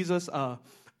 7, Jesus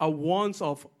warns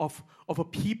of a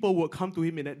people who will come to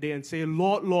him in that day and say,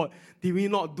 "Lord, Lord, did we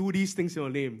not do these things in your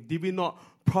name? Did we not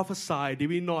prophesy? Did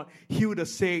we not heal the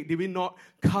sick? Did we not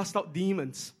cast out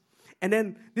demons?" And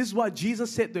then this is what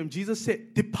Jesus said to him. Jesus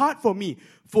said, "Depart from me,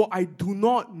 for I do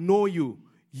not know you,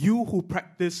 you who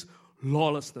practice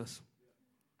lawlessness."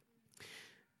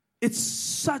 It's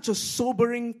such a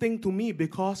sobering thing to me,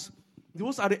 because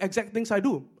Those are the exact things I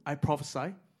do. I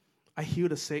prophesy, I heal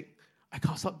the sick, I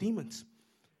cast out demons.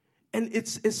 And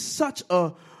it's such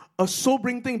a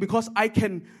sobering thing because I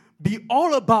can be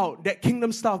all about that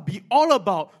kingdom stuff, be all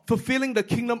about fulfilling the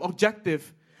kingdom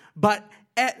objective, but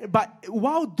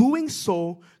while doing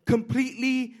so,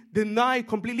 completely deny,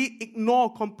 completely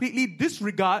ignore, completely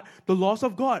disregard the laws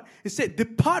of God. It said,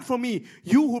 depart from me,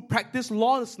 you who practice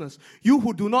lawlessness, you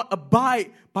who do not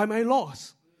abide by my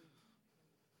laws.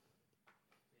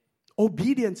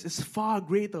 Obedience is far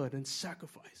greater than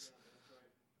sacrifice.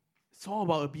 It's all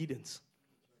about obedience.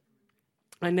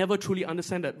 I never truly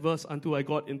understand that verse until I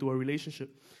got into a relationship.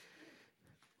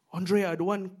 Andrea, I don't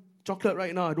want chocolate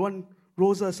right now. I don't want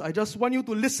roses. I just want you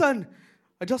to listen.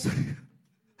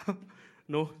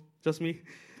 No, just me.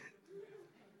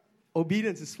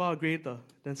 Obedience is far greater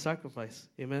than sacrifice.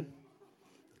 Amen.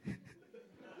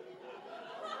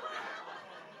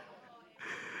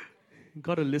 You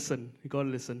gotta listen.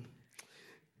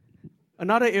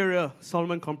 Another area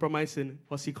Solomon compromised in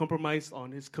was he compromised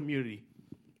on his community.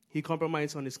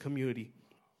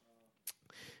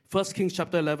 First Kings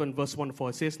chapter 11, verse 1-4,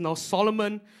 it says, Now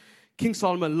King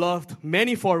Solomon loved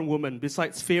many foreign women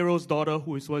besides Pharaoh's daughter,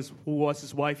 who was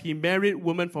his wife. He married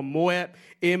women from Moab,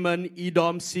 Ammon,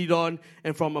 Edom, Sidon,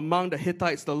 and from among the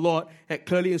Hittites. The Lord had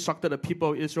clearly instructed the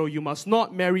people of Israel, you must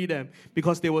not marry them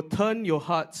because they will turn your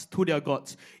hearts to their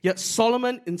gods. Yet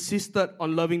Solomon insisted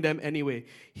on loving them anyway.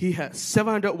 He had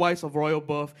 700 wives of royal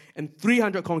birth and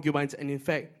 300 concubines, and in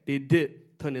fact, they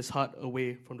did turn his heart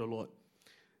away from the Lord.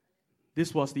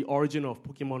 This was the origin of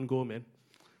Pokemon Go, man.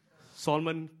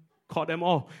 Solomon caught them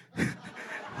all.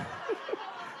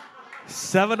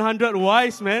 700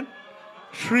 wives, man.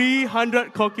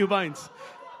 300 concubines.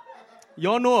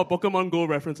 Y'all know a Pokemon Go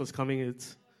reference was coming.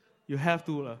 You have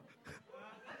to.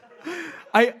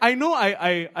 I know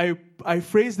I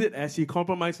phrased it as he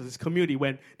compromised his community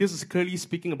when this is clearly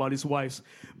speaking about his wives.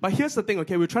 But here's the thing,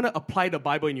 okay? We're trying to apply the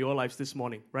Bible in your lives this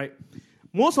morning, right?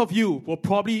 Most of you will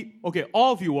probably,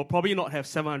 all of you will probably not have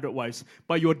 700 wives,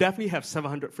 but you'll definitely have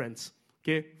 700 friends.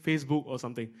 Okay, Facebook or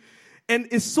something. And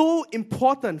it's so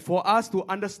important for us to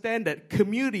understand that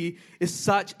community is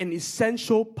such an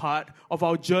essential part of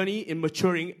our journey in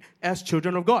maturing as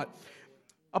children of God.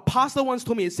 A pastor once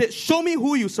told me, it said, show me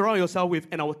who you surround yourself with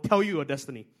and I will tell you your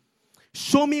destiny.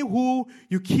 Show me who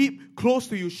you keep close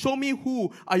to you. Show me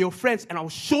who are your friends and I'll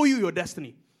show you your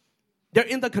destiny. They're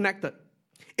interconnected.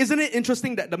 Isn't it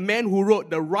interesting that the man who wrote,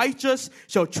 the righteous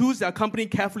shall choose their company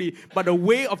carefully, but the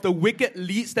way of the wicked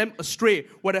leads them astray,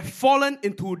 would have fallen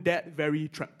into that very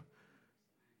trap.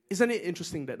 Isn't it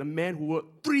interesting that the man who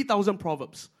wrote 3,000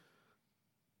 proverbs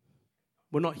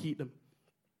will not heed them?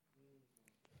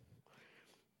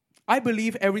 I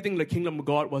believe everything in the kingdom of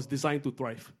God was designed to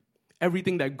thrive.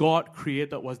 Everything that God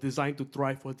created was designed to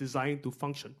thrive, was designed to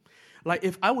function. Like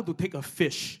if I were to take a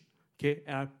fish, and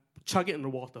I chuck it in the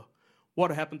water, what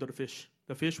would happen to the fish?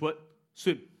 The fish would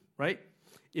swim, right?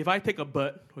 If I take a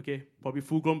bird, probably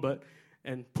full-grown bird,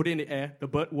 and put it in the air, the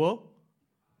bird will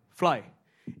fly.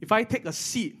 If I take a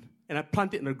seed and I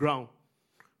plant it in the ground,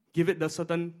 give it the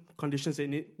certain conditions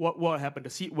in it, what will happen? The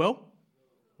seed will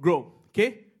grow,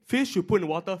 okay? Fish you put in the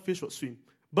water, fish will swim.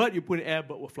 Bird you put in the air,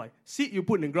 bird will fly. Seed you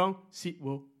put in the ground, seed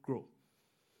will grow.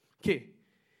 Okay.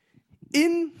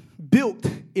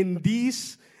 Inbuilt in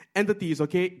these entities,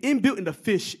 inbuilt in the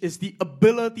fish is the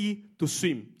ability to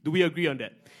swim. Do we agree on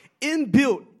that?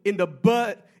 Inbuilt in the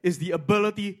bird is the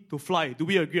ability to fly. Do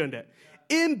we agree on that?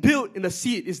 Inbuilt in the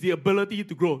seed is the ability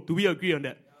to grow. Do we agree on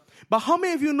that? But how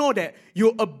many of you know that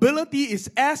your ability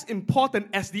is as important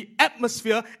as the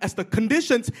atmosphere, as the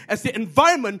conditions, as the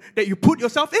environment that you put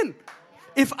yourself in?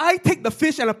 If I take the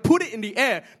fish and I put it in the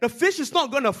air, the fish is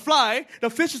not going to fly, the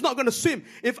fish is not going to swim.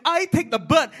 If I take the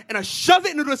bird and I shove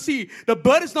it into the sea, the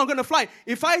bird is not going to fly.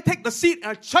 If I take the seed and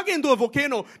I chuck it into a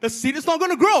volcano, the seed is not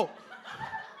going to grow.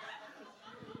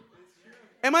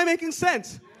 Am I making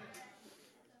sense?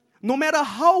 No matter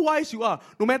how wise you are,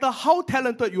 no matter how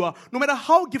talented you are, no matter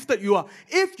how gifted you are,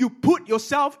 if you put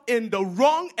yourself in the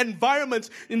wrong environments,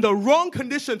 in the wrong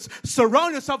conditions,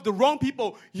 surround yourself with the wrong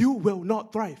people, you will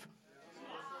not thrive.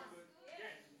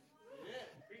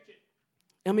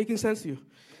 Am I making sense to you?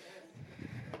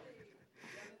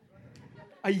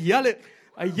 I yell it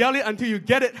until you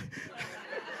get it.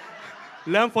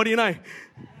 11:49.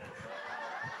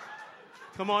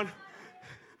 Come on.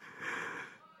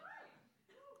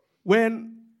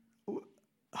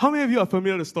 How many of you are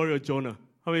familiar with the story of Jonah?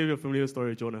 How many of you are familiar with the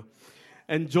story of Jonah?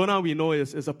 And Jonah, we know,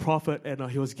 is a prophet,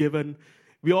 and he was given,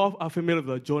 we all are familiar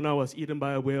with Jonah was eaten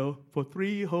by a whale for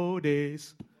 3 whole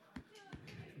days.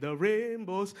 The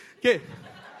rainbows. Okay.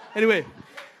 Anyway,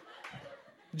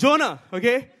 Jonah,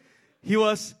 okay, he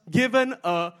was given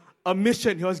a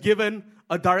mission. He was given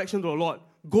a direction to the Lord.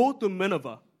 Go to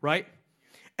Nineveh, right?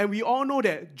 And we all know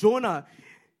that Jonah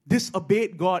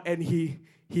disobeyed God and he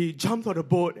jumped on the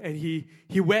boat and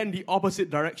he went the opposite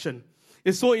direction.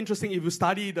 It's so interesting if you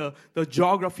study the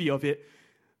geography of it.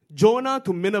 Jonah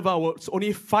to Nineveh was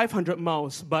only 500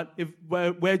 miles, but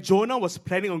where Jonah was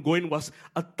planning on going was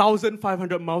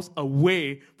 1,500 miles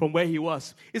away from where he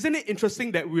was. Isn't it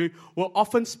interesting that we will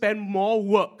often spend more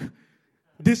work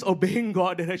disobeying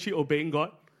God than actually obeying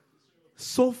God?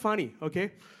 So funny,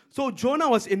 okay? So Jonah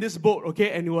was in this boat,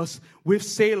 okay, and he was with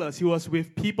sailors. He was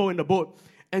with people in the boat,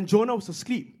 and Jonah was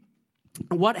asleep.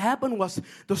 What happened was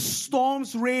the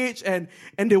storms raged and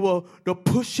they were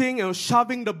pushing and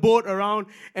shoving the boat around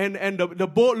and the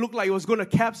boat looked like it was going to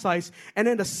capsize. And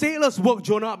then the sailors woke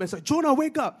Jonah up and said, Jonah,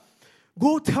 wake up.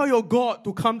 Go tell your God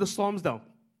to calm the storms down.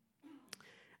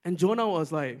 And Jonah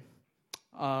was like,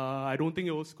 I don't think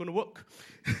it was going to work.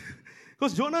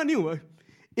 Because Jonah knew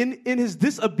in his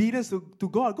disobedience to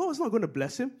God, God was not going to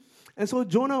bless him. And so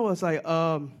Jonah was like,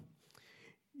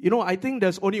 I think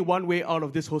there's only one way out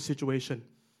of this whole situation.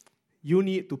 You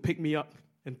need to pick me up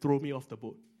and throw me off the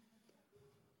boat.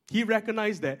 He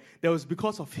recognized that it was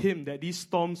because of him that these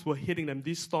storms were hitting them.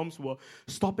 These storms were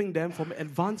stopping them from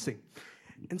advancing.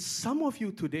 And some of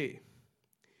you today,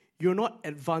 you're not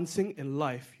advancing in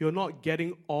life. You're not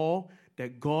getting all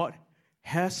that God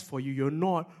has for you. You're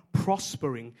not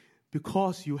prospering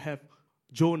because you have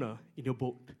Jonah in your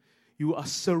boat. You are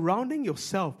surrounding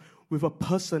yourself with a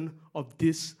person of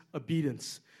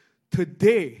disobedience.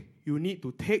 Today, you need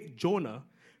to take Jonah,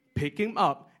 pick him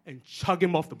up, and chug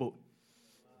him off the boat.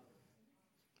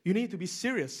 You need to be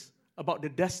serious about the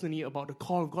destiny, about the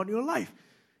call of God in your life.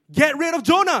 Get rid of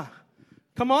Jonah.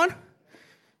 Come on.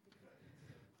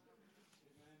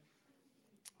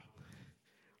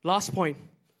 Last point.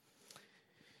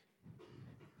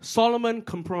 Solomon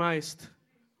compromised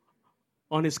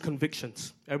on his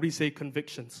convictions. Everybody say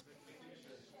convictions.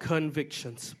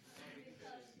 Convictions.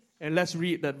 And let's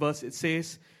read that verse. It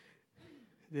says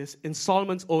this: in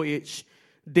Solomon's old age,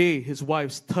 his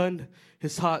wives turned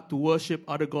his heart to worship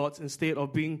other gods instead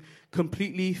of being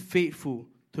completely faithful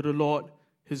to the Lord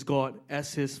his God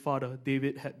as his father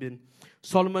David had been.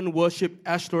 Solomon worshipped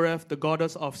Ashtoreth, the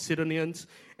goddess of Sidonians,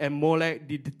 and Molech,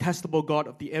 the detestable god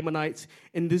of the Ammonites.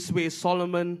 In this way,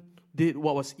 Solomon did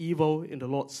what was evil in the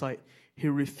Lord's sight. He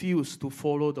refused to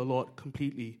follow the Lord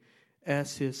completely,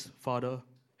 as his father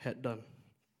had done.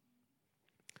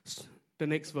 The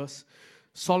next verse.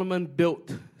 Solomon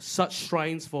built such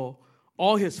shrines for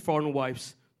all his foreign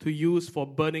wives to use for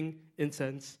burning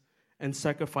incense and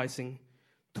sacrificing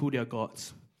to their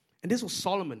gods. And this was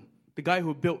Solomon, the guy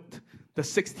who built the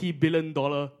 $60 billion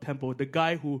temple, the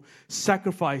guy who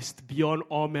sacrificed beyond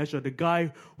all measure, the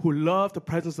guy who loved the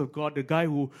presence of God, the guy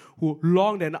who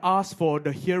longed and asked for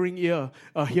the hearing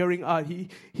eye.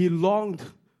 He longed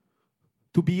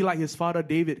to be like his father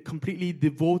David, completely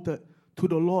devoted to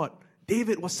the Lord.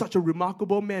 David was such a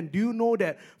remarkable man. Do you know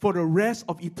that for the rest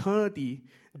of eternity,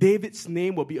 David's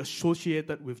name will be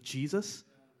associated with Jesus?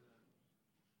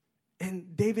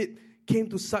 And David came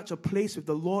to such a place with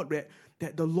the Lord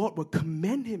that the Lord would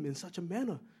commend him in such a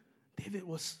manner. David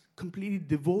was completely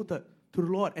devoted to the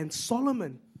Lord. And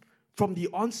Solomon, from the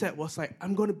onset, was like,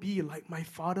 I'm going to be like my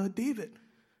father David.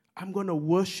 I'm going to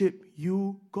worship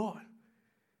you, God.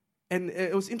 And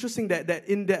it was interesting that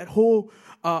in that whole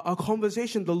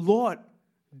conversation, the Lord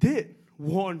did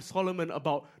warn Solomon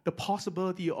about the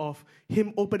possibility of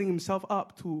him opening himself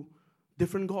up to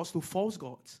different gods, to false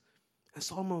gods. And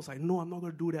Solomon was like, no, I'm not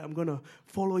going to do that. I'm going to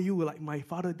follow you like my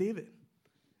father David.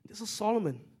 This is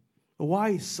Solomon, a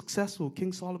wise, successful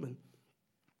King Solomon.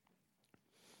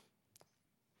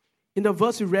 In the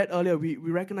verse we read earlier, we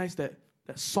recognize that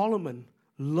Solomon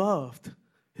loved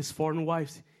his foreign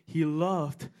wives. He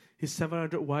loved his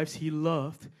 700 wives. He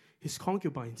loved his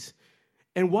concubines.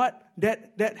 And what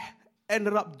that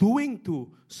ended up doing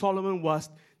to Solomon was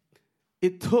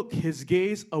it took his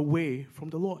gaze away from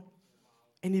the Lord.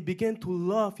 And he began to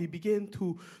love, he began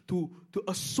to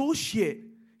associate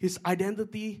his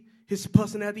identity, his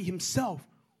personality, himself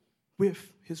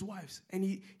with his wives. And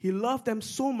he loved them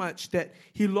so much that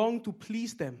he longed to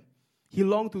please them. He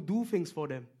longed to do things for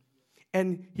them.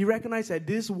 And he recognized that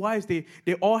these wives, they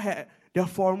all had their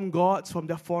foreign gods from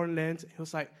their foreign lands. And he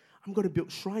was like, I'm going to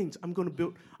build shrines. I'm going to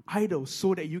build idols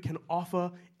so that you can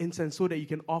offer incense, so that you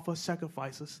can offer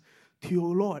sacrifices to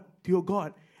your Lord, to your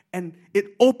God. And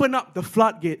it opened up the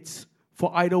floodgates for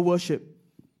idol worship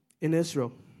in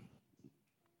Israel.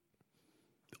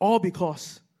 All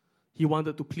because he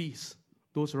wanted to please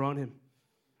those around him.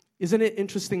 Isn't it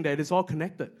interesting that it's all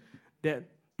connected? That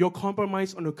your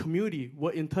compromise on your community will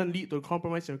in turn lead to a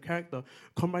compromise in your character.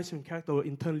 Compromise in your character will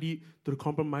in turn lead to the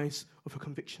compromise of your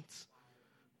convictions.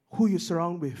 Who you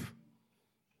surround with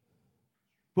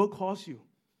will cause you,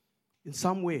 in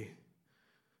some way,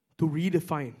 to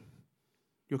redefine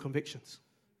your convictions.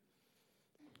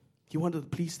 He wanted to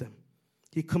please them.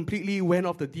 He completely went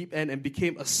off the deep end and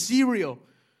became a serial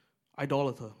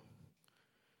idolater.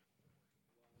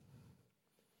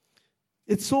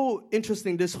 It's so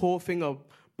interesting, this whole thing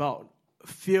about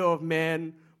fear of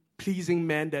man, pleasing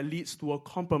man, that leads to a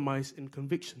compromise in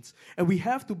convictions. And we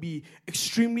have to be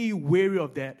extremely wary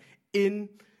of that in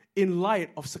light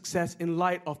of success, in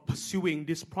light of pursuing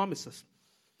these promises.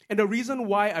 And the reason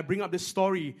why I bring up this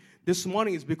story this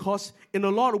morning is because in a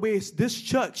lot of ways, this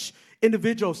church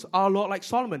individuals are a lot like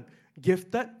Solomon.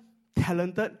 Gifted,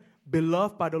 talented,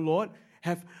 beloved by the Lord,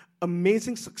 have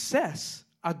amazing success,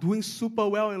 are doing super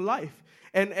well in life.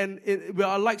 And we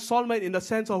are like Solomon in the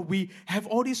sense of we have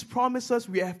all these promises,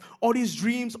 we have all these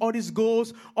dreams, all these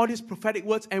goals, all these prophetic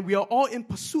words, and we are all in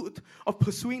pursuit of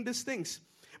pursuing these things.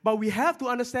 But we have to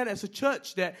understand as a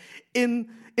church that in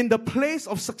the place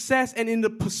of success and in the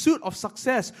pursuit of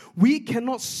success, we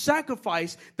cannot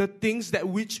sacrifice the things that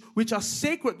which are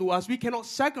sacred to us. We cannot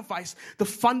sacrifice the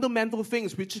fundamental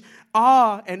things which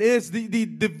are and is the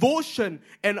devotion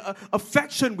and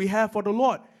affection we have for the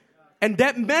Lord. And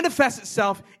that manifests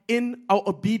itself in our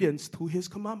obedience to His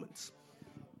commandments.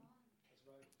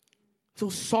 So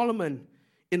Solomon,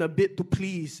 in a bid to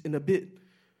please, in a bid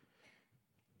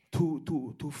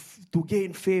to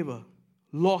gain favor,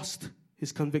 lost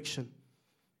his conviction.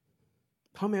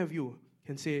 How many of you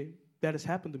can say that has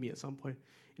happened to me at some point?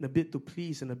 In a bid to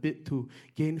please, in a bid to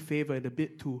gain favor, in a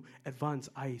bid to advance,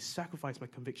 I sacrifice my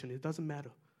conviction. It doesn't matter.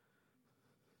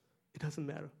 It doesn't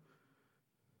matter.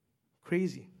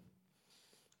 Crazy.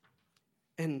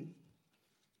 And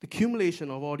the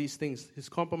accumulation of all these things, his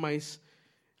compromise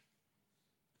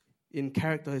in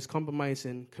character, his compromise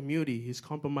in community, his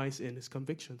compromise in his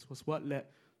convictions was what led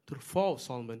to the fall of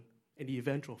Solomon and the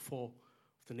eventual fall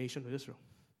of the nation of Israel.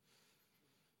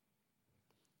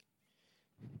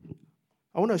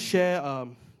 I want to share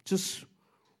just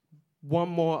one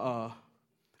more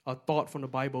a thought from the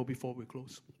Bible before we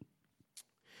close.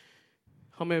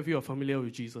 How many of you are familiar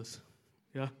with Jesus?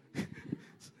 Yeah?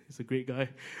 He's a great guy.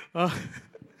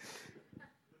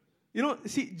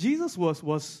 See, Jesus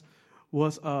was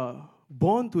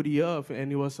born to the earth,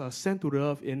 and he was sent to the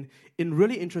earth in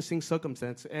really interesting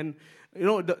circumstances. And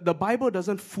the Bible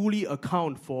doesn't fully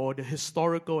account for the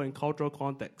historical and cultural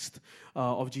context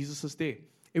of Jesus' day.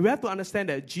 And we have to understand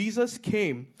that Jesus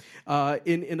came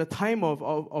in a time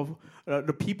of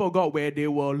the people of God where they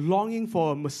were longing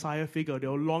for a Messiah figure. They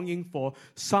were longing for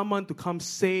someone to come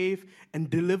save and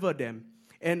deliver them.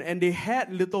 And they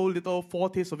had little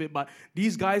foretastes of it, but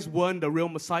these guys weren't the real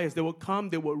messiahs. They would come,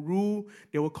 they would rule,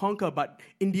 they would conquer, but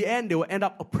in the end, they would end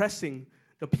up oppressing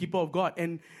the people of God.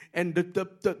 And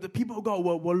the people of God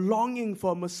were longing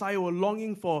for a Messiah, were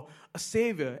longing for a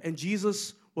Savior, and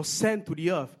Jesus was sent to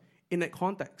the earth in that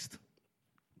context.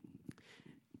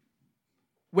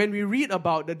 When we read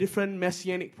about the different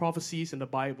messianic prophecies in the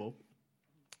Bible,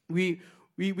 we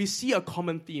see a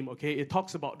common theme, okay? It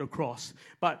talks about the cross,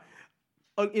 but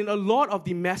in a lot of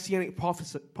the messianic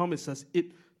promises,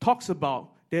 it talks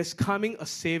about there's coming a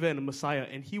Savior and a Messiah,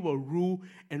 and He will rule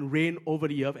and reign over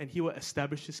the earth, and He will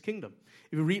establish His kingdom.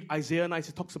 If you read Isaiah 9,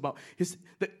 it talks about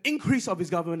the increase of His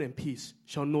government and peace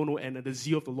shall know no end, and the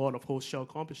zeal of the Lord of hosts shall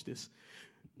accomplish this.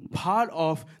 Part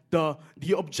of the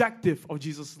objective of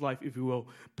Jesus' life, if you will,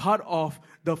 part of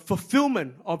the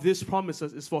fulfillment of these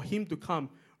promises is for Him to come,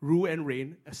 rule and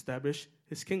reign, establish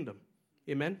His kingdom.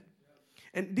 Amen?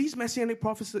 And these messianic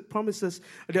promises,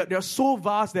 they're so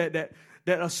vast that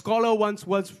a scholar once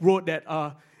wrote that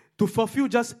to fulfill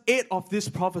just 8 of these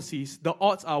prophecies, the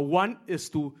odds are 1 is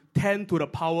to 10 to the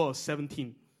power of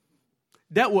 17.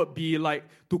 That would be like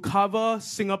to cover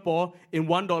Singapore in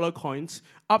 $1 coins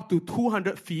up to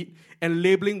 200 feet and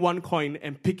labeling one coin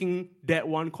and picking that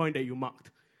one coin that you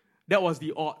marked. That was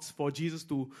the odds for Jesus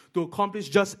to accomplish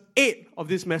just 8 of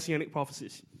these messianic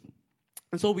prophecies.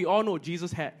 And so we all know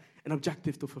Jesus had an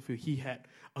objective to fulfill. He had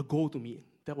a goal to meet.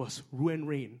 That was rule and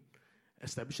reign,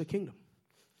 establish a kingdom.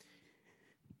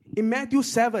 In Matthew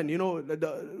 7,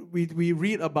 we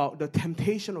read about the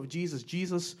temptation of Jesus.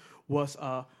 Jesus was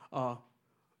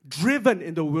driven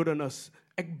in the wilderness,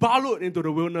 ekbalot into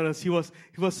the wilderness. He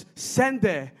was sent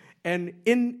there, and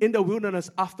in the wilderness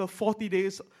after 40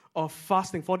 days of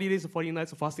fasting, 40 days and 40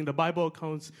 nights of fasting, the Bible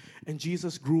accounts, and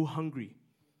Jesus grew hungry.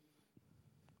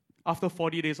 After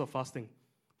 40 days of fasting.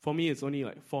 For me, it's only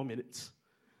like 4 minutes.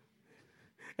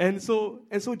 And so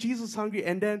Jesus was hungry,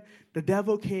 and then the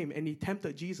devil came and he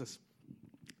tempted Jesus.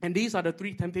 And these are the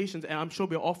three temptations, and I'm sure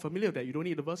we're all familiar with that. You don't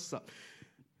need the verses up.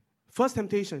 First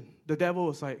temptation, the devil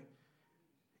was like,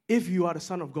 if you are the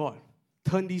Son of God,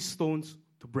 turn these stones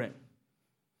to bread.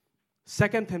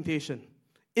 Second temptation,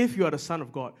 if you are the Son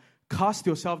of God, cast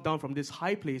yourself down from this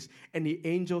high place, and the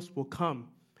angels will come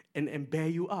and bear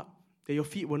you up, that your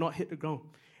feet will not hit the ground.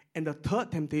 And the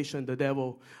third temptation the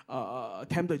devil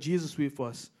tempted Jesus with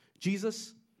was,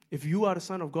 Jesus, if you are the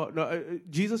Son of God,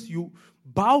 Jesus, you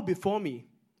bow before me.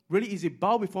 Really easy.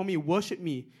 Bow before me, worship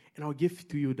me, and I'll give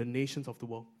to you the nations of the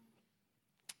world.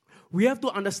 We have to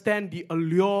understand the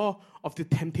allure of the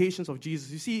temptations of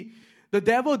Jesus. You see, the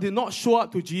devil did not show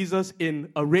up to Jesus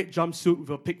in a red jumpsuit with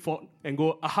a pitchfork and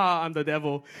go, aha, I'm the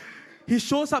devil. He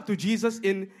shows up to Jesus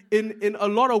in a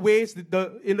lot of ways,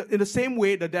 in the same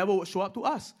way the devil would show up to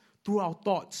us, through our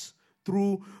thoughts,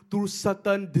 through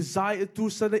certain desires,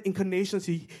 through certain inclinations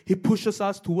he pushes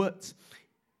us towards.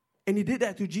 And he did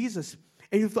that to Jesus.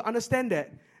 And you have to understand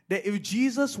that if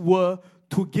Jesus were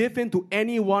to give in to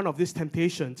any one of these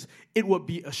temptations, it would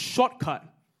be a shortcut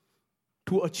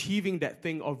to achieving that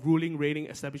thing of ruling, reigning,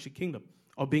 establishing kingdom,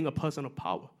 or being a person of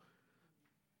power.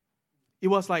 It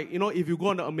was like, if you go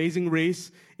on the Amazing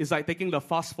Race, it's like taking the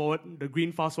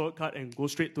green fast forward cut and go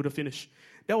straight to the finish.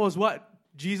 That was what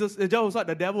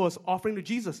the devil was offering to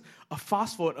Jesus. A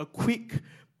fast forward, a quick,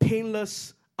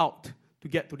 painless out to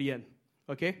get to the end.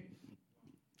 Okay?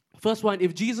 First one,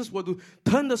 if Jesus were to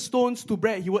turn the stones to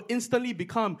bread, he would instantly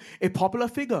become a popular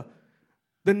figure.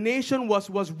 The nation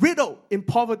was riddled in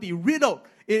poverty, riddled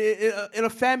in a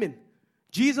famine.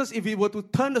 Jesus, if he were to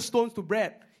turn the stones to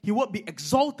bread, he would be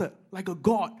exalted like a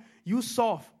god. You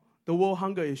solve the world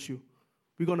hunger issue.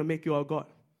 We're going to make you our God.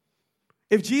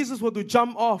 If Jesus were to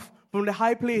jump off from the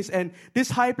high place, and this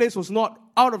high place was not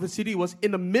out of the city, it was in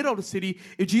the middle of the city,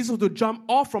 if Jesus were to jump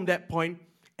off from that point,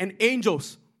 and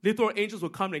literal angels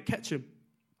would come and catch him,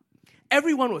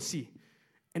 everyone would see,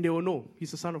 and they will know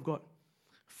he's the Son of God.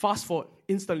 Fast forward,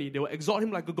 instantly, they will exalt him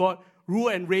like a god. Rule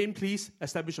and reign, please,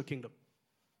 establish your kingdom.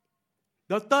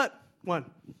 The third one,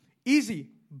 easy.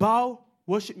 Bow,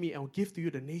 worship me, and I'll give to you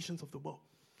the nations of the world.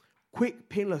 Quick,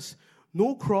 painless.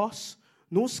 No cross,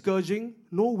 no scourging,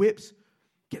 no whips.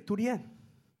 Get to the end.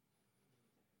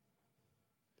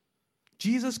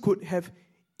 Jesus could have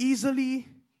easily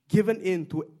given in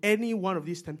to any one of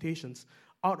these temptations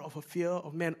out of a fear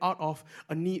of man, out of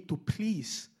a need to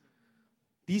please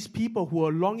these people who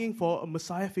are longing for a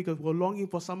Messiah figure, who are longing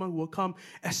for someone who will come,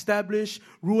 establish,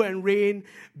 rule and reign,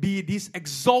 be this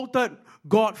exalted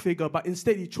God figure. But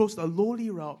instead, he chose a lowly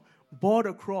route, bore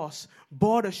the cross,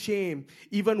 bore the shame,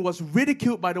 even was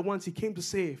ridiculed by the ones he came to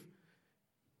save,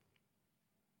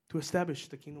 to establish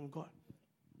the kingdom of God.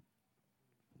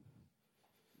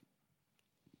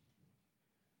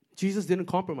 Jesus didn't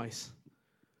compromise.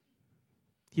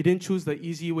 He didn't choose the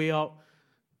easy way out.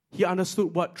 He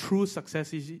understood what true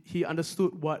success is. He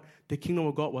understood what the kingdom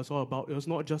of God was all about. It was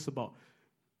not just about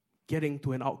getting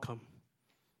to an outcome.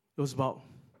 It was about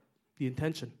the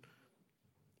intention.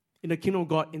 In the kingdom of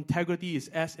God, integrity is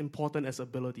as important as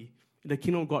ability. In the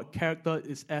kingdom of God, character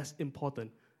is as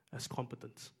important as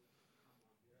competence.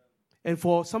 And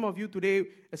for some of you today,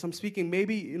 as I'm speaking,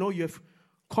 maybe, you have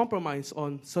compromised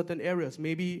on certain areas.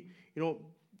 Maybe,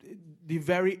 the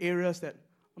very areas that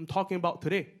I'm talking about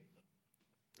today.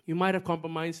 You might have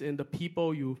compromised in the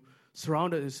people you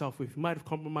surrounded yourself with. You might have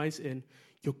compromised in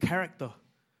your character.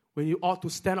 When you ought to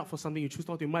stand up for something, you choose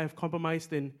not to. You might have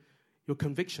compromised in your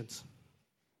convictions.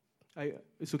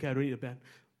 It's okay, I don't need a band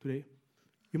today.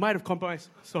 You might have compromised.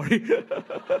 Sorry.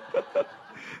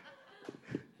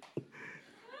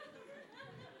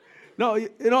 No,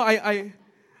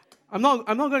 I'm not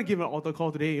going to give an altar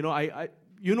call today. You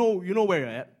know where you're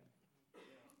at.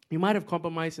 You might have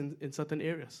compromised in certain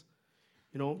areas.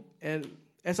 And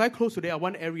as I close today, I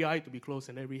want every eye to be closed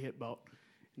and every head bowed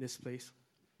in this place.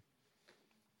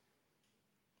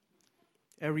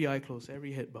 Every eye closed,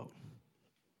 every head bowed.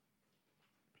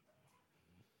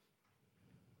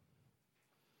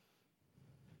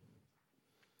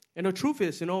 And the truth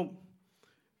is,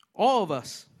 all of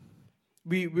us,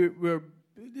 we're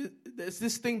there's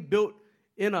this thing built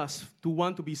in us to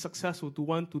want to be successful, to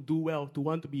want to do well, to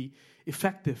want to be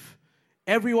effective.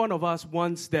 Every one of us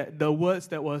wants that the words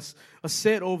that was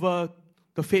said over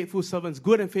the faithful servants,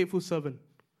 good and faithful servant,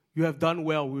 you have done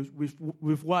well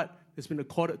with what has been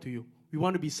accorded to you. We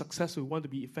want to be successful, we want to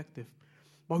be effective.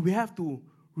 But we have to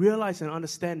realize and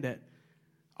understand that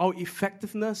our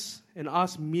effectiveness and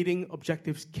us meeting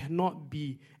objectives cannot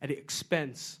be at the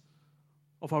expense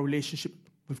of our relationship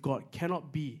with God,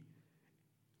 cannot be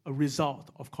a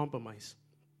result of compromise.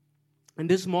 And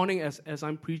this morning, as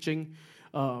I'm preaching,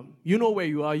 you know where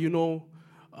you are. You know,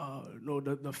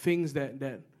 the things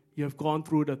that you have gone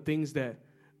through, the things that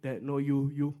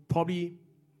you probably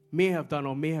may have done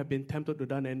or may have been tempted to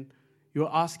done, and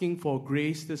you're asking for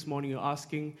grace this morning. You're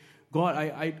asking, God,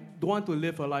 I don't want to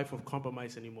live a life of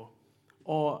compromise anymore.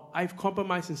 Or I've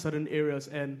compromised in certain areas,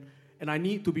 and I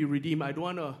need to be redeemed. I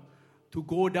don't want to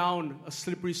go down a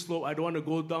slippery slope. I don't want to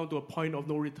go down to a point of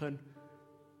no return.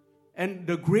 And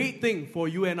the great thing for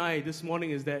you and I this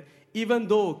morning is that even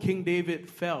though King David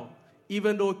fell,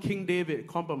 even though King David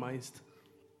compromised,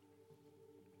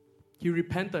 he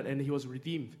repented and he was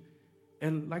redeemed.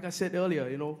 And like I said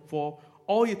earlier, for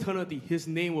all eternity, his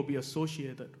name will be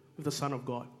associated with the Son of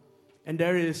God. And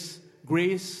there is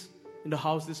grace in the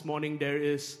house this morning. There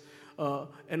is an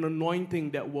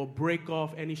anointing that will break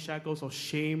off any shackles of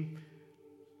shame.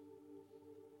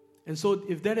 And so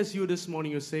if that is you this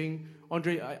morning, you're saying,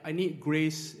 Andre, I need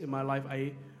grace in my life.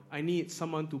 I need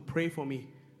someone to pray for me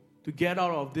to get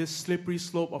out of this slippery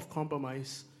slope of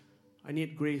compromise. I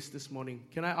need grace this morning.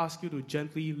 Can I ask you to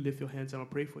gently lift your hands and I'll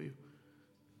pray for you?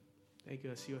 Thank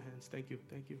you. I see your hands. Thank you.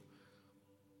 Thank you.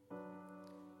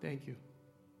 Thank you.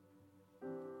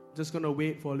 Just going to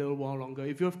wait for a little while longer.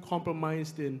 If you have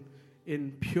compromised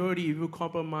in purity, if you've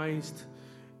compromised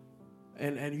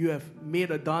and you have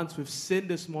made a dance with sin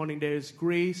this morning, there is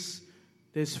grace,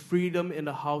 there's freedom in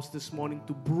the house this morning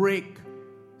to break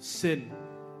sin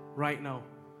right now.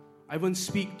 I even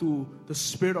speak to the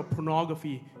spirit of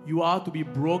pornography. You are to be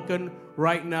broken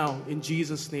right now in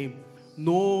Jesus' name.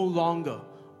 No longer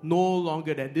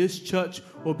that this church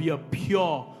will be a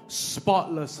pure,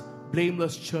 spotless,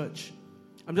 blameless church.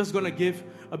 I'm just going to give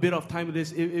a bit of time to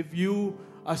this. If you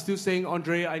are still saying,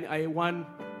 Andre, I want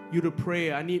you to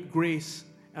pray. I need grace.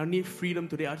 I need freedom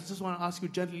today. I just want to ask you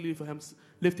gently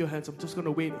lift your hands. I'm just going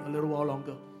to wait a little while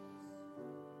longer.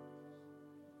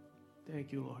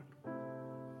 Thank you, Lord.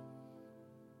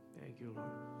 Thank you, Lord.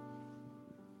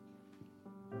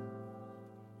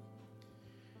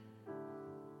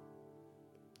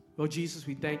 Lord Jesus,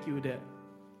 we thank you that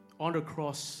on the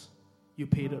cross you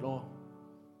paid it all.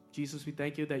 Jesus, we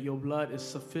thank you that your blood is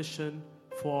sufficient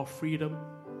for our freedom,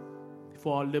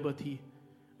 for our liberty.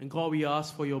 And God, we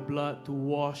ask for your blood to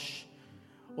wash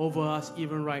over us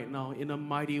even right now in a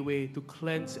mighty way, to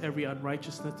cleanse every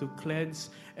unrighteousness, to cleanse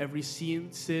every sin,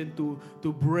 to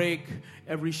break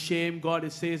every shame. God,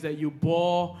 it says that you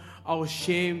bore our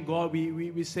shame. God,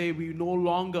 we say we no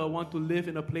longer want to live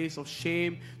in a place of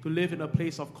shame, to live in a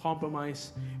place of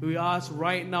compromise. We ask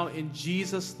right now in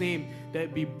Jesus' name that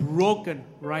it be broken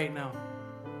right now.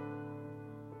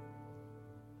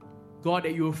 God,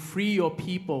 that you will free your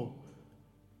people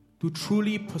to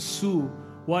truly pursue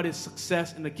what is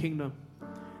success in the kingdom.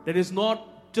 That is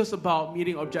not just about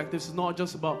meeting objectives. It's not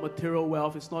just about material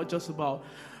wealth. It's not just about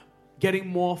getting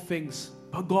more things.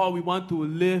 But God, we want to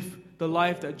live the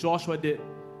life that Joshua did.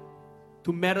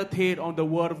 To meditate on the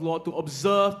word of the Lord. To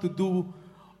observe, to do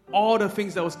all the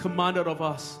things that was commanded of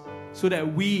us. So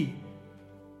that we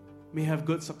may have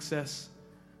good success.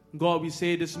 God, we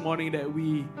say this morning that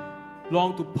we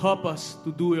long to purpose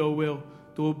to do your will.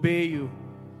 To obey you.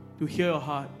 To hear your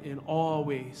heart in all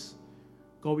ways.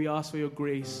 God, we ask for your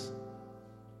grace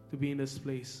to be in this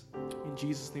place. In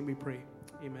Jesus' name we pray.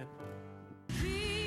 Amen.